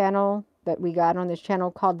YouTube channel that we got on this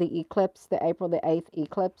channel called the Eclipse, the April the 8th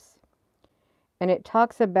Eclipse. And it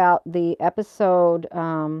talks about the episode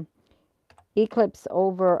Eclipse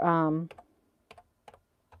over...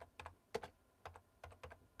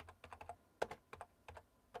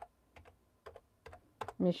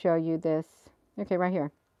 let me show you this. Okay, right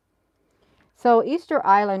here. So Easter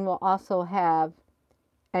Island will also have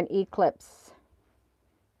an eclipse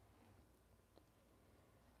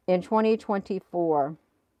in 2024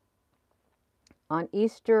 on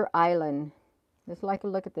Easter Island. Just like a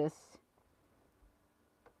look at this.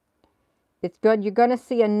 It's good. You're going to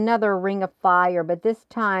see another ring of fire, but this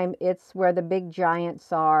time it's where the big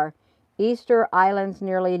giants are. Easter Island's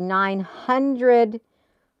nearly 900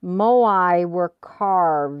 moai were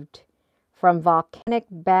carved from volcanic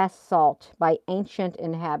basalt by ancient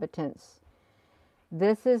inhabitants.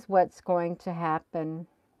 This is what's going to happen.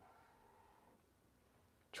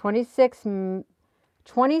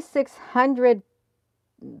 2,600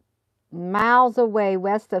 miles away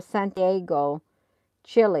west of Santiago,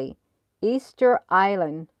 Chile, Easter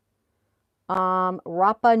Island,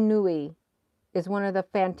 Rapa Nui is one of the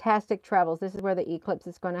fantastic travels. This is where the eclipse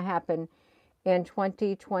is going to happen in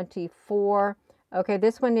 2024. Okay,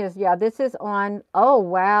 this one is, yeah, this is on, oh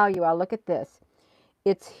wow, you all, look at this.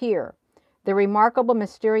 It's here. The remarkable,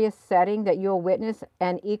 mysterious setting that you'll witness,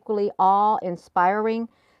 an equally awe-inspiring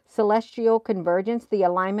celestial convergence, the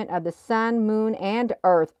alignment of the sun, moon, and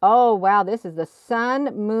earth. Oh wow, this is the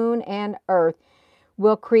sun, moon, and earth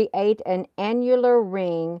will create an annular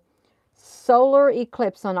ring solar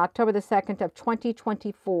eclipse on October the 2nd of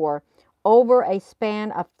 2024 over a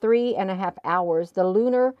span of 3.5 hours. The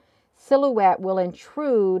lunar silhouette will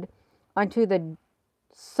intrude onto the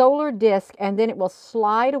solar disk and then it will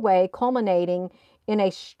slide away, culminating in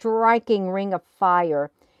a striking ring of fire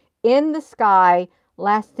in the sky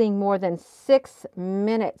lasting more than 6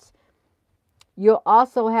 minutes. You'll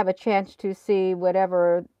also have a chance to see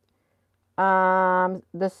whatever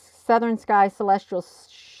the Southern Sky Celestial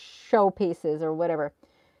showpieces or whatever.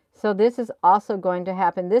 So this is also going to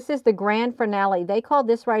happen. This is the grand finale. They call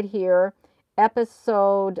this right here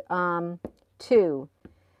episode 2.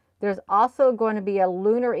 There's also going to be a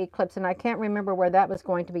lunar eclipse, and I can't remember where that was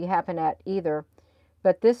going to be happen at either.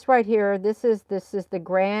 But this right here, this is the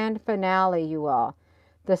grand finale, you all.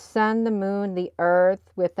 The sun, the moon, the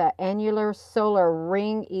earth with the annular solar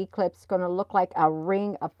ring eclipse going to look like a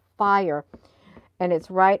ring of fire. And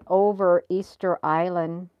it's right over Easter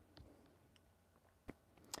Island.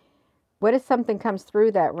 What if something comes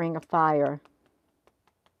through that ring of fire?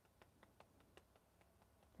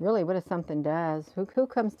 Really, what if something does? Who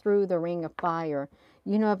comes through the ring of fire?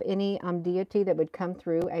 You know of any deity that would come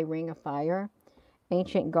through a ring of fire?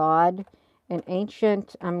 Ancient god. An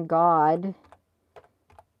ancient god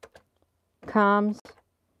comes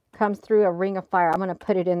through a ring of fire. I'm going to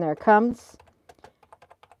put it in there. Comes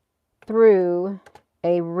through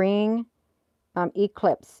a ring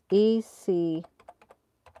eclipse. EC.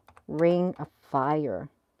 Ring of fire.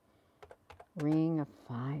 Ring of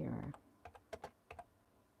fire.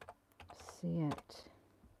 See it.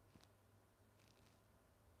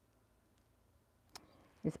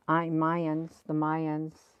 It's Mayans, the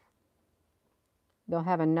Mayans. They'll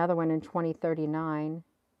have another one in 2039.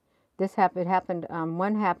 This happened,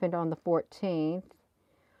 one happened on the 14th.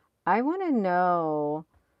 I want to know,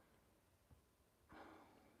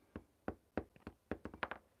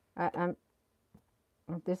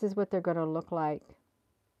 this is what they're going to look like.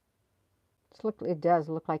 It does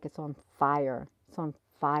look like it's on fire. It's on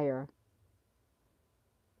fire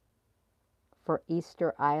for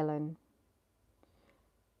Easter Island.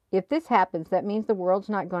 If this happens, that means the world's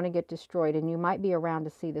not going to get destroyed, and you might be around to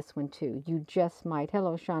see this one too. You just might.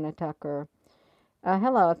 Hello, Shauna Tucker.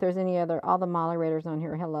 Hello, if there's any other, all the moderators on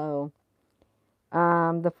here, hello.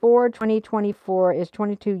 The 4/2024 is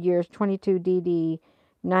 22 years, 22 DD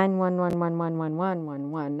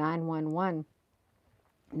 911111111 911.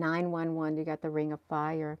 911, you got the ring of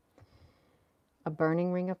fire. A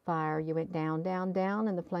burning ring of fire. You went down, down, down,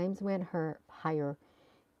 and the flames went higher.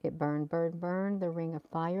 It burned, burned, burned, the ring of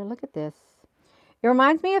fire. Look at this. It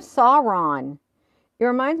reminds me of Sauron. It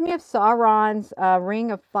reminds me of Sauron's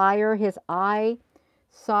ring of fire, his eye.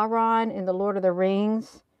 Sauron in the Lord of the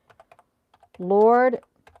Rings. Lord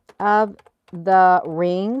of the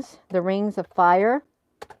rings of fire.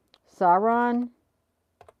 Sauron.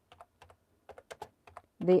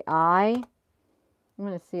 The eye. I'm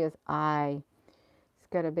going to see his eye. He's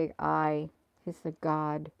got a big eye. He's the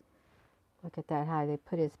god. Look at that, how they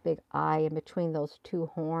put his big eye in between those two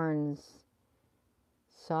horns.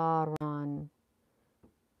 Sauron.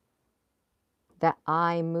 That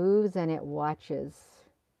eye moves and it watches.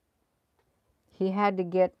 He had to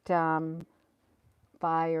get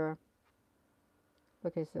fire.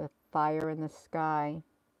 Look, there's a fire in the sky.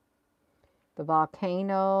 The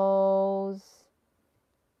volcanoes.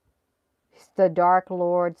 The Dark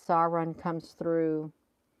Lord Sauron comes through.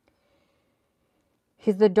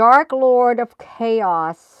 He's the Dark Lord of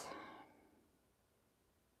Chaos.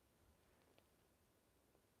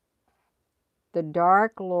 The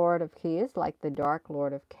Dark Lord of... He is like the Dark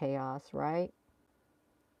Lord of Chaos, right?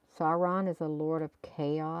 Sauron is a Lord of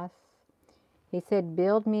Chaos. He said,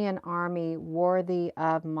 build me an army worthy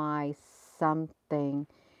of my something.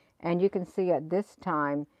 And you can see at this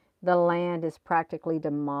time, the land is practically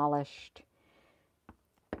demolished.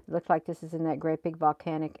 It looks like this is in that great big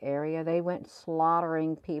volcanic area. They went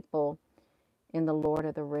slaughtering people in the Lord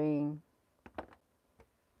of the Ring.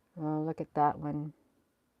 Oh, look at that one.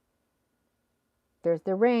 There's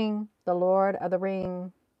the ring, the Lord of the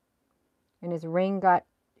Ring. And his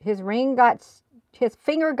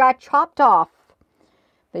finger got chopped off.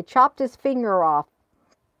 They chopped his finger off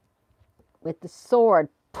with the sword.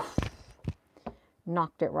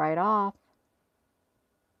 Knocked it right off.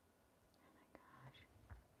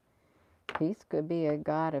 He could be a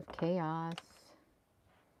god of chaos.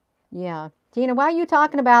 Yeah. Tina, why are you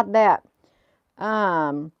talking about that?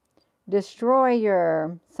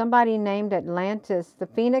 Destroyer. Somebody named Atlantis. The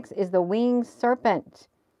phoenix is the winged serpent.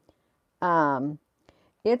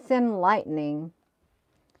 It's enlightening.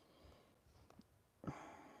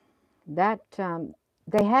 That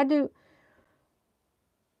they had to...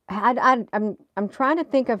 I'm trying to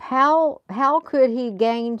think of how could he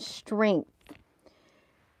gain strength.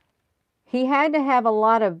 He had to have a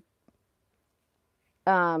lot of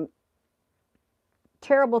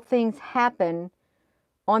terrible things happen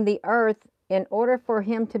on the earth in order for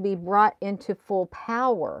him to be brought into full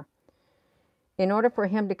power. In order for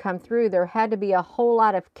him to come through, there had to be a whole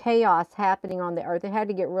lot of chaos happening on the earth. It had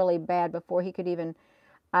to get really bad before he could even,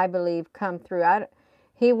 I believe, come through.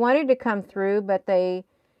 He wanted to come through, but they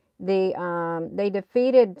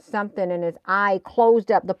defeated something and his eye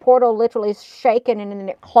closed up. The portal literally is shaken and then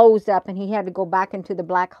it closed up and he had to go back into the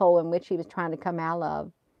black hole in which he was trying to come out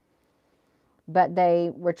of. But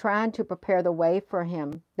they were trying to prepare the way for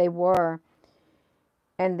him. They were.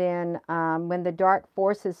 And then when the dark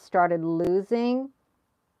forces started losing,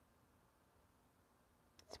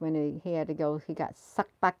 it's when he had to go, he got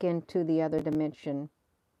sucked back into the other dimension.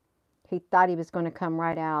 He thought he was going to come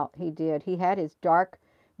right out. He did. He had his dark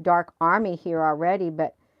army here already,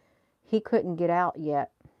 but he couldn't get out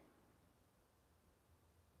yet.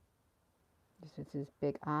 This is his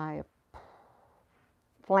big eye,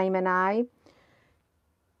 flaming eye.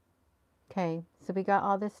 Okay, so we got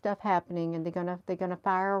all this stuff happening, and they're gonna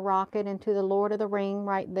fire a rocket into the Lord of the Ring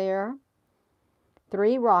right there.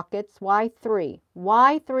 3 rockets. Why 3?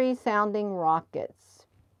 Why 3 sounding rockets?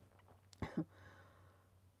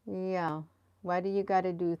 Yeah. Why do you got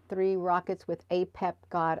to do 3 rockets with Apep,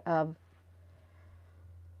 god of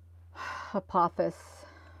Apophis?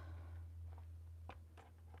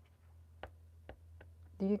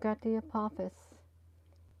 Do you got the Apophis?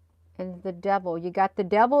 And the devil. You got the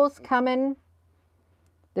devils coming.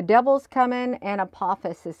 The devil's coming and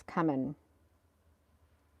Apophis is coming.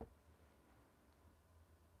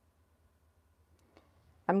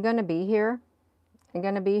 I'm going to be here. I'm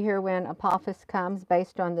going to be here when Apophis comes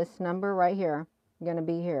based on this number right here. I'm going to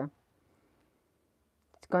be here.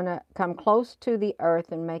 It's going to come close to the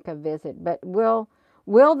earth and make a visit. But will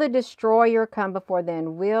the destroyer come before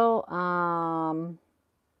then? Will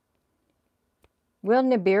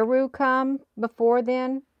Nibiru come before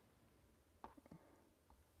then?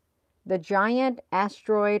 The giant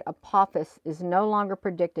asteroid Apophis is no longer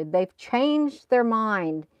predicted. They've changed their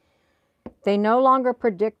mind. They no longer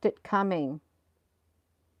predict it coming.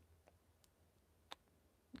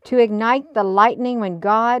 To ignite the lightning when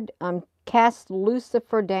God cast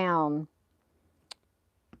Lucifer down.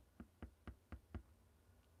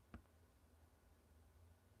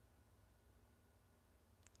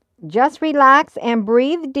 Just relax and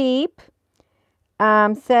breathe deep,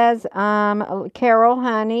 says Carol,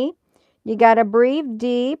 honey. You got to breathe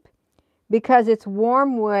deep because it's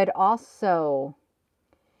warm wood also.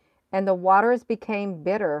 And the waters became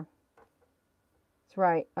bitter. That's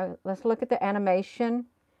right. Let's look at the animation.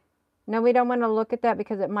 No, we don't want to look at that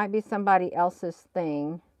because it might be somebody else's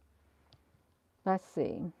thing. Let's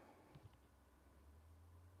see.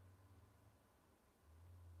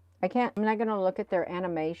 I'm not going to look at their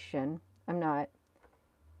animation. I'm not.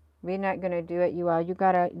 We're not going to do it, you all. You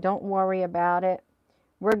got to, don't worry about it.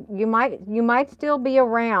 You might still be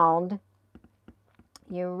around.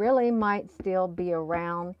 You really might still be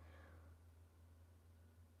around.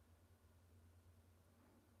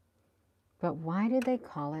 But why did they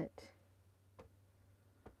call it?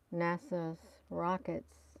 NASA's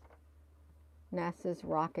rockets. NASA's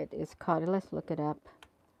rocket is called, let's look it up.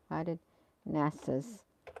 Why did NASA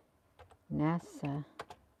April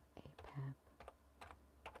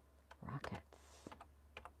rockets.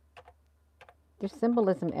 There's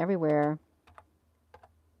symbolism everywhere.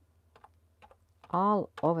 All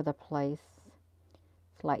over the place.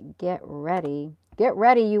 It's like, get ready. Get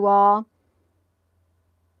ready, you all.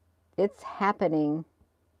 It's happening.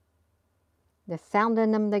 They're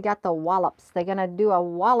sounding them. They got the wallops. They're going to do a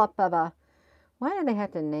wallop of a... Why do they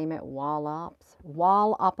have to name it wallops?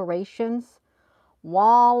 Wall operations?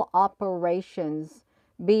 Wall operations.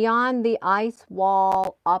 Beyond the ice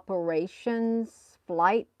wall operations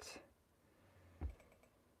flight.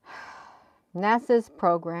 NASA's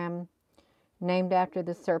program, named after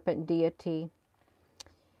the serpent deity.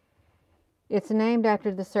 It's named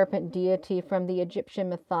after the serpent deity from the Egyptian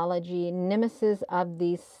mythology, nemesis of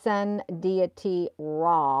the sun deity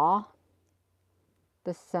Ra.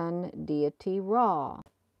 The sun deity Ra.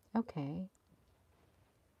 Okay.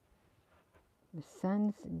 The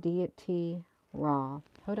sun's deity Ra.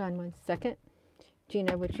 Hold on one second.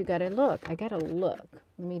 Gina, what you gotta look? I gotta look.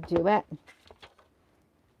 Let me do it.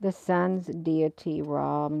 The sun's deity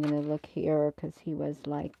Ra. I'm gonna look here because he was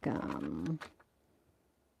like, I'm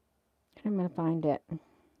gonna find it.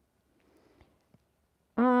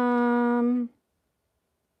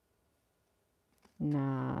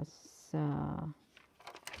 NASA.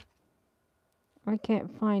 I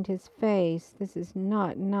can't find his face. This is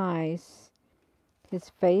not nice. His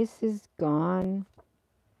face is gone.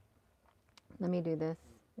 Let me do this.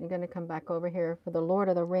 You're going to come back over here for the Lord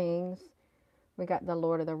of the Rings. We got the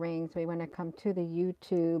Lord of the Rings. We want to come to the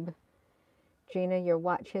YouTube. Gina, your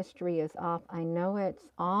watch history is off. I know it's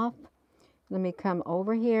off. Let me come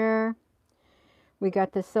over here. We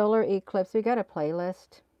got the solar eclipse. We got a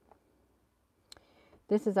playlist.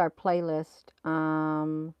 This is our playlist.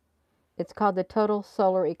 It's called the Total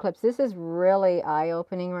Solar Eclipse. This is really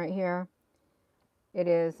eye-opening right here. It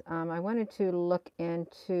is. I wanted to look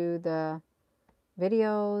into the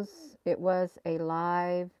videos. It was a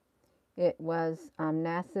live. It was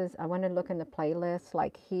NASA's. I wanted to look in the playlist.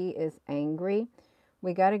 Like, he is angry.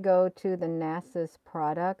 We got to go to the NASA's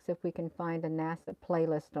products if we can find a NASA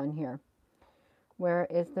playlist on here. Where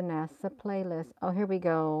is the NASA playlist? Oh, here we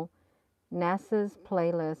go. NASA's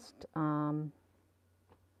playlist.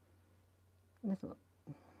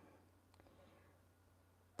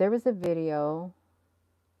 There was a video.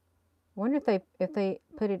 I wonder if they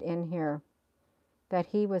put it in here that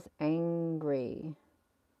he was angry.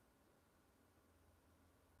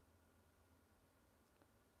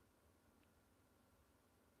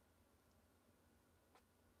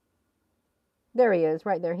 There he is,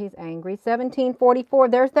 right there. He's angry. 1744.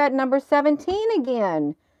 There's that number 17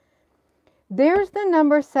 again. There's the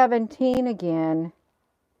number 17 again.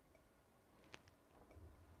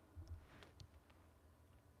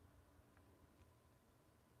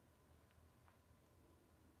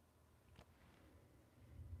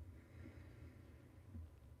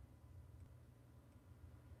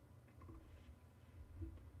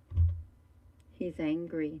 He's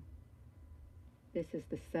angry. This is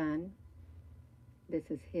the sun. This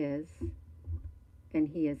is his. And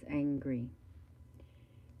he is angry.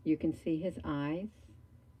 You can see his eyes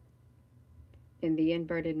in the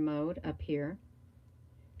inverted mode up here.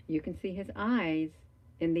 You can see his eyes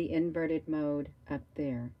in the inverted mode up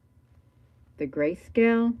there. The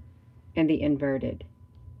grayscale and the inverted.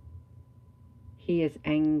 He is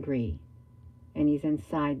angry. And he's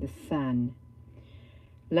inside the sun.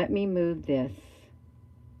 Let me move this.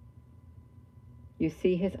 You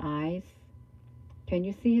see his eyes? Can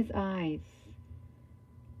you see his eyes?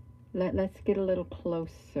 Let's get a little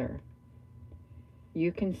closer.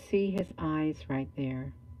 You can see his eyes right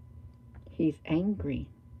there. He's angry.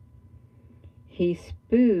 He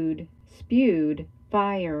spewed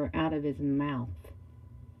fire out of his mouth.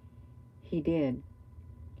 He did.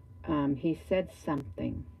 He said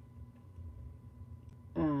something.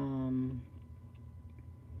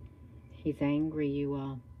 He's angry, you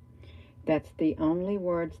all. That's the only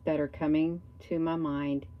words that are coming to my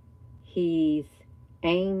mind. He's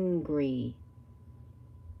angry.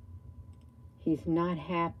 He's not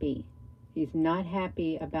happy. He's not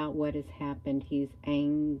happy about what has happened. He's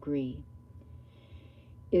angry.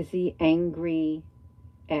 Is he angry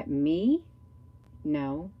at me?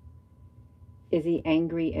 No. Is he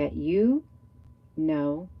angry at you?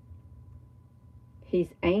 No.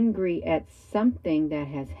 He's angry at something that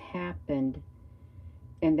has happened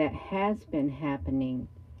and that has been happening.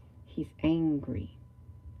 He's angry.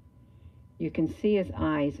 You can see his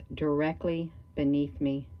eyes directly beneath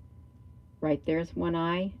me. Right there's one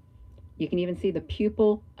eye, You can even see the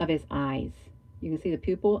pupil of his eyes. You can see the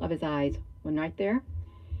pupil of his eyes. One right there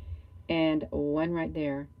and one right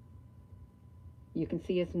there. You can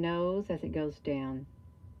see his nose as it goes down.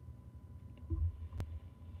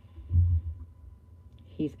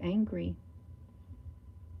 He's angry.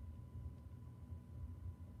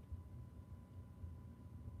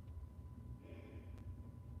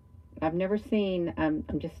 I've never seen, I'm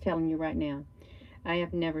just telling you right now, I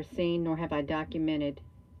have never seen nor have I documented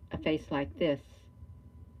a face like this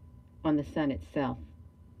on the sun itself.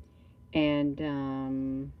 And I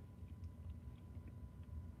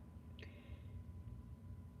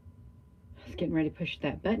was getting ready to push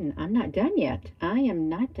that button. I'm not done yet. I am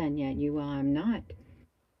not done yet, you all. I'm not.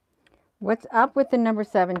 What's up with the number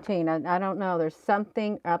 17? I don't know. There's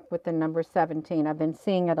something up with the number 17. I've been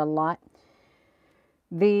seeing it a lot.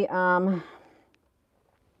 This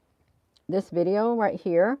video right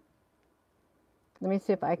here. Let me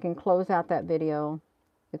see if I can close out that video.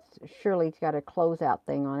 It's got a closeout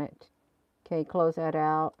thing on it. Okay, close that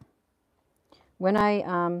out. When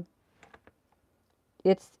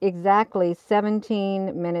it's exactly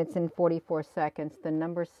 17 minutes and 44 seconds. The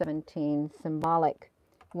number 17, symbolic.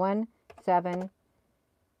 1, 7,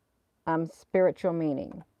 spiritual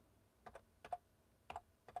meaning.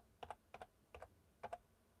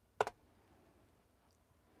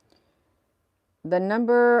 The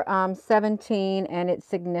number 17 and its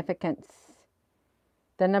significance.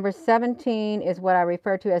 The number 17 is what I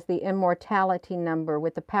refer to as the immortality number.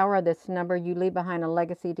 With the power of this number, you leave behind a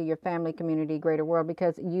legacy to your family, community, greater world,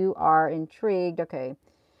 because you are intrigued. Okay.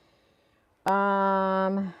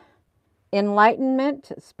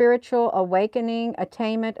 Enlightenment, spiritual awakening,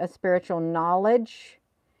 attainment of spiritual knowledge.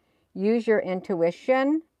 Use your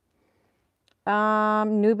intuition.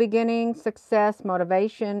 New beginning, success,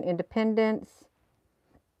 motivation, independence.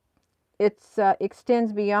 It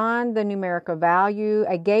extends beyond the numerical value,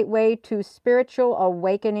 a gateway to spiritual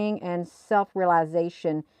awakening and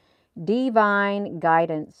self-realization, divine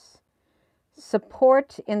guidance.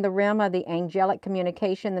 Support in the realm of the angelic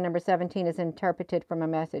communication. The number 17 is interpreted from a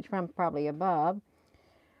message from probably above.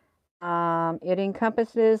 It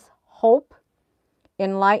encompasses hope,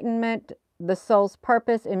 enlightenment, the soul's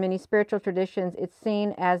purpose. In many spiritual traditions, it's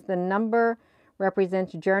seen as the number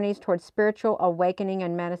represents journeys towards spiritual awakening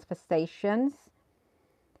and manifestations.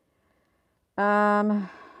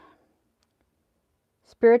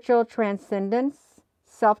 Spiritual transcendence,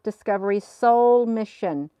 self-discovery, soul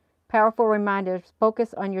mission. Powerful reminders.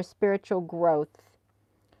 Focus on your spiritual growth.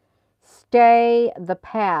 Stay the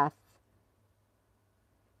path.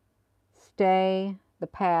 Stay the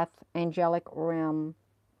path, angelic realm.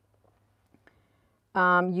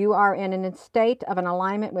 You are in a state of an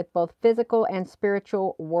alignment with both physical and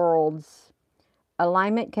spiritual worlds.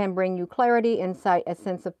 Alignment can bring you clarity, insight, a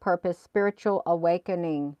sense of purpose, spiritual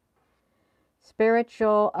awakening.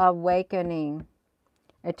 Spiritual awakening.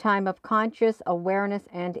 A time of conscious awareness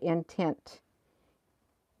and intent.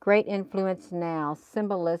 Great influence now.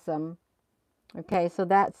 Symbolism. Okay, so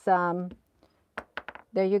that's, there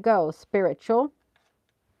you go. Spiritual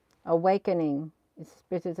awakening.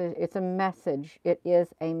 It's a message. It is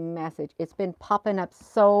a message. It's been popping up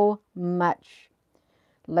so much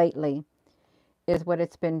lately is what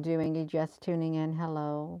it's been doing. You just tuning in.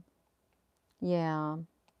 Hello. Yeah.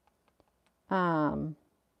 No,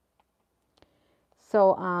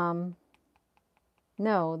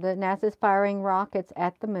 the NASA's firing rockets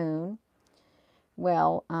at the moon.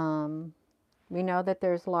 Well, we know that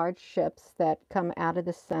there's large ships that come out of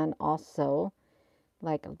the sun also.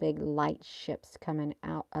 Like big light ships coming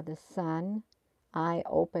out of the sun,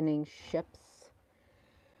 eye-opening ships.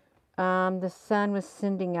 The sun was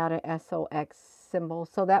sending out an SOX symbol.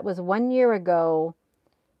 So that was 1 year ago.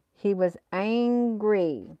 He was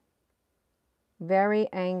angry, very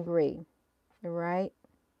angry, right?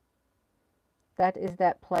 That is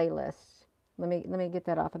that playlist. Let me get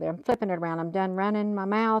that off of there. I'm flipping it around. I'm done running my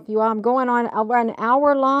mouth. You all, I'm going on over an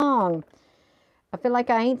hour long. I feel like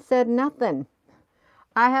I ain't said nothing.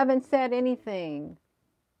 I haven't said anything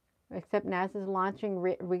except NASA's launching.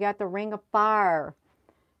 We got the Ring of Fire,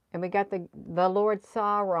 and we got the Lord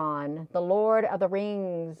Sauron, the Lord of the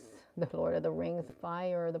Rings,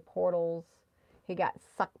 fire, the portals. He got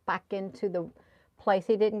sucked back into the place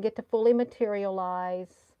he didn't get to fully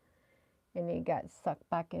materialize, and he got sucked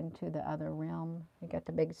back into the other realm. We got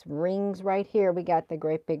the big rings right here. We got the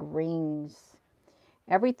great big rings.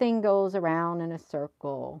 Everything goes around in a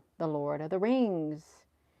circle. The Lord of the Rings.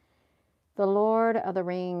 The Lord of the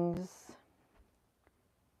Rings.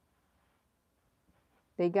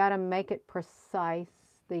 They got to make it precise.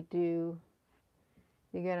 They do.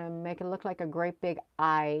 You got to make it look like a great big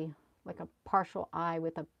eye like a partial eye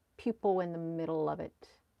with a pupil in the middle of it.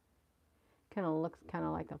 Kind of looks kind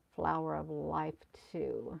of like a flower of life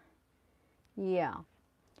too. Yeah.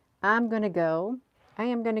 I am going to go.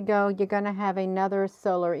 You're going to have another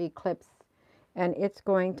solar eclipse, and it's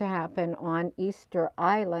going to happen on Easter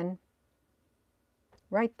Island.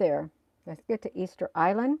 Right there. Let's get to Easter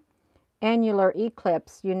Island. Annular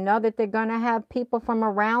eclipse. You know that they're going to have people from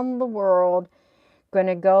around the world going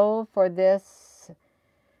to go for this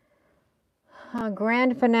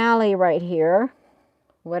grand finale right here.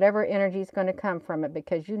 Whatever energy is going to come from it,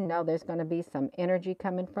 because you know there's going to be some energy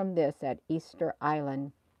coming from this at Easter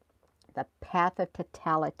Island. The path of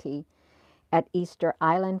totality at Easter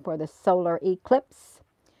Island for the solar eclipse.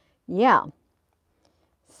 Yeah.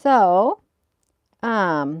 So,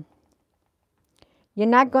 you're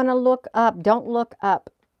not going to look up. Don't look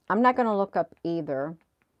up. I'm not going to look up either.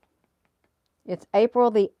 It's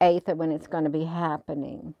April the 8th when it's going to be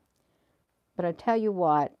happening. But I tell you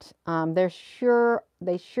what, they sure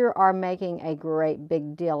are making a great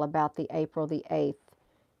big deal about the April the 8th.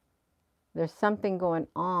 There's something going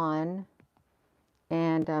on,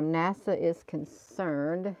 and NASA is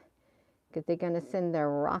concerned because they're going to send their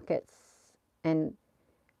rockets and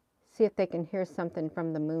see if they can hear something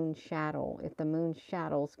from the moon shadow, if the moon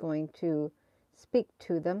shadow is going to speak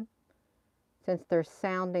to them. Since they're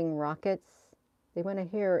sounding rockets, they want to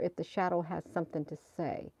hear if the shadow has something to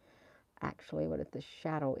say. Actually, what if the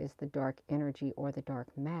shadow is the dark energy or the dark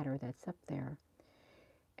matter that's up there?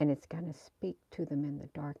 And it's going to speak to them in the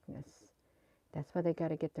darkness. That's why they got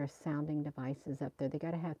to get their sounding devices up there. They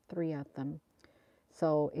got to have 3 of them.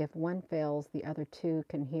 So if one fails, the other 2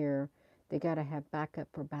 can hear. They got to have backup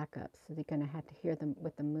for backup. So they're going to have to hear them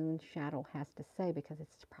what the moon shadow has to say, because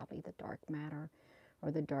it's probably the dark matter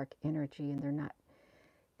or the dark energy, and they're going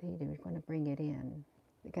to bring it in.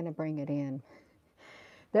 They're going to bring it in.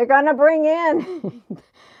 They're going to bring in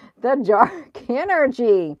the dark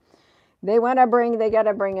energy. They got to bring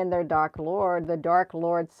in their dark lord, the dark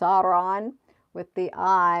lord Sauron with the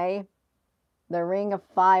eye, the ring of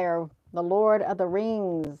fire, the lord of the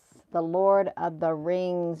rings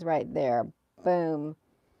right there. Boom.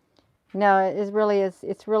 No, it's really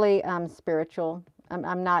spiritual.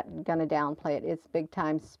 I'm not going to downplay it. It's big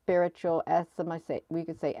time spiritual. We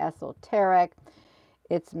could say esoteric.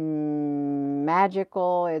 It's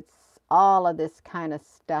magical. It's all of this kind of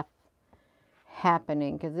stuff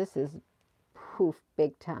happening, because this is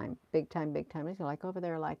big time. It's like over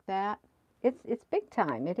there like that. It's big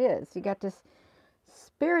time. It is. You got this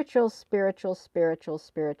spiritual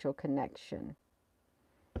connection.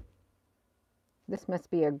 This must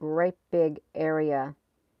be a great big area,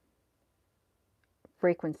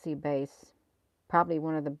 frequency base, probably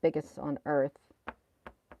one of the biggest on Earth.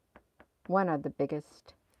 One of the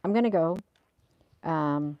biggest. I'm going to go.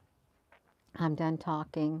 I'm done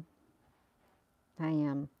talking. I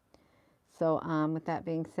am. So with that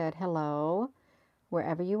being said, hello,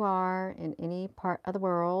 wherever you are in any part of the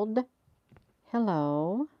world.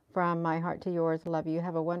 Hello, from my heart to yours. Love you.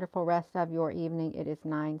 Have a wonderful rest of your evening. It is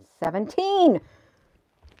 9:17.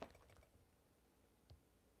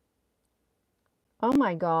 Oh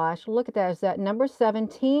my gosh, look at that. Is that number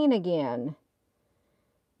 17 again?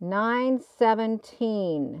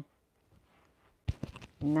 9:17.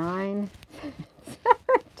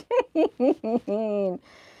 9:17.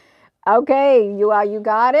 Okay, you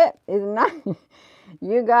got it. It's not.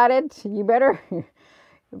 You got it. You better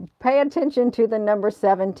pay attention to the number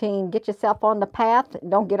 17. Get yourself on the path.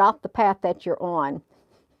 Don't get off the path that you're on.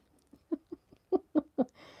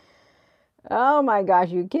 Oh my gosh,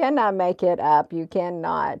 you cannot make it up. You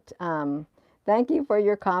cannot. Thank you for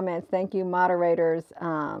your comments. Thank you, moderators.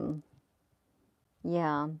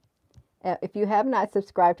 Yeah. If you have not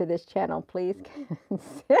subscribed to this channel, please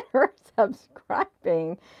consider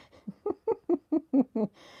subscribing.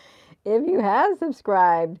 If you have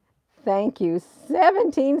subscribed, thank you.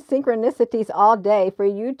 17 synchronicities all day for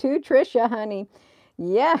you too, Trisha, honey.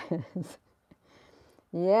 Yes.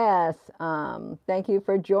 Yes. Thank you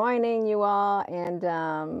for joining, you all.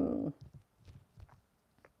 And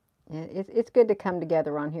it's good to come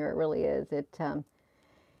together on here. It really is.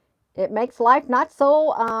 It makes life not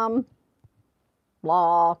so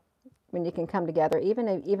blah when you can come together, even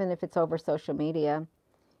if it's over social media.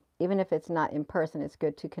 Even if it's not in person, it's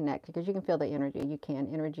good to connect, because you can feel the energy.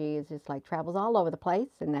 Energy is just like travels all over the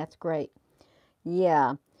place, and that's great.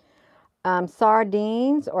 Yeah.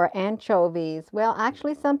 Sardines or anchovies. Well,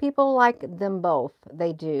 actually, some people like them both.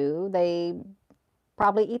 They do. They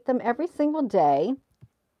probably eat them every single day.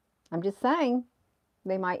 I'm just saying,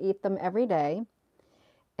 they might eat them every day,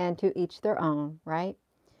 and to each their own, right?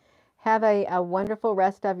 Have a wonderful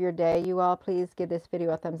rest of your day. You all, please give this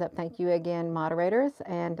video a thumbs up. Thank you again, moderators,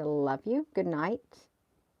 and love you. Good night.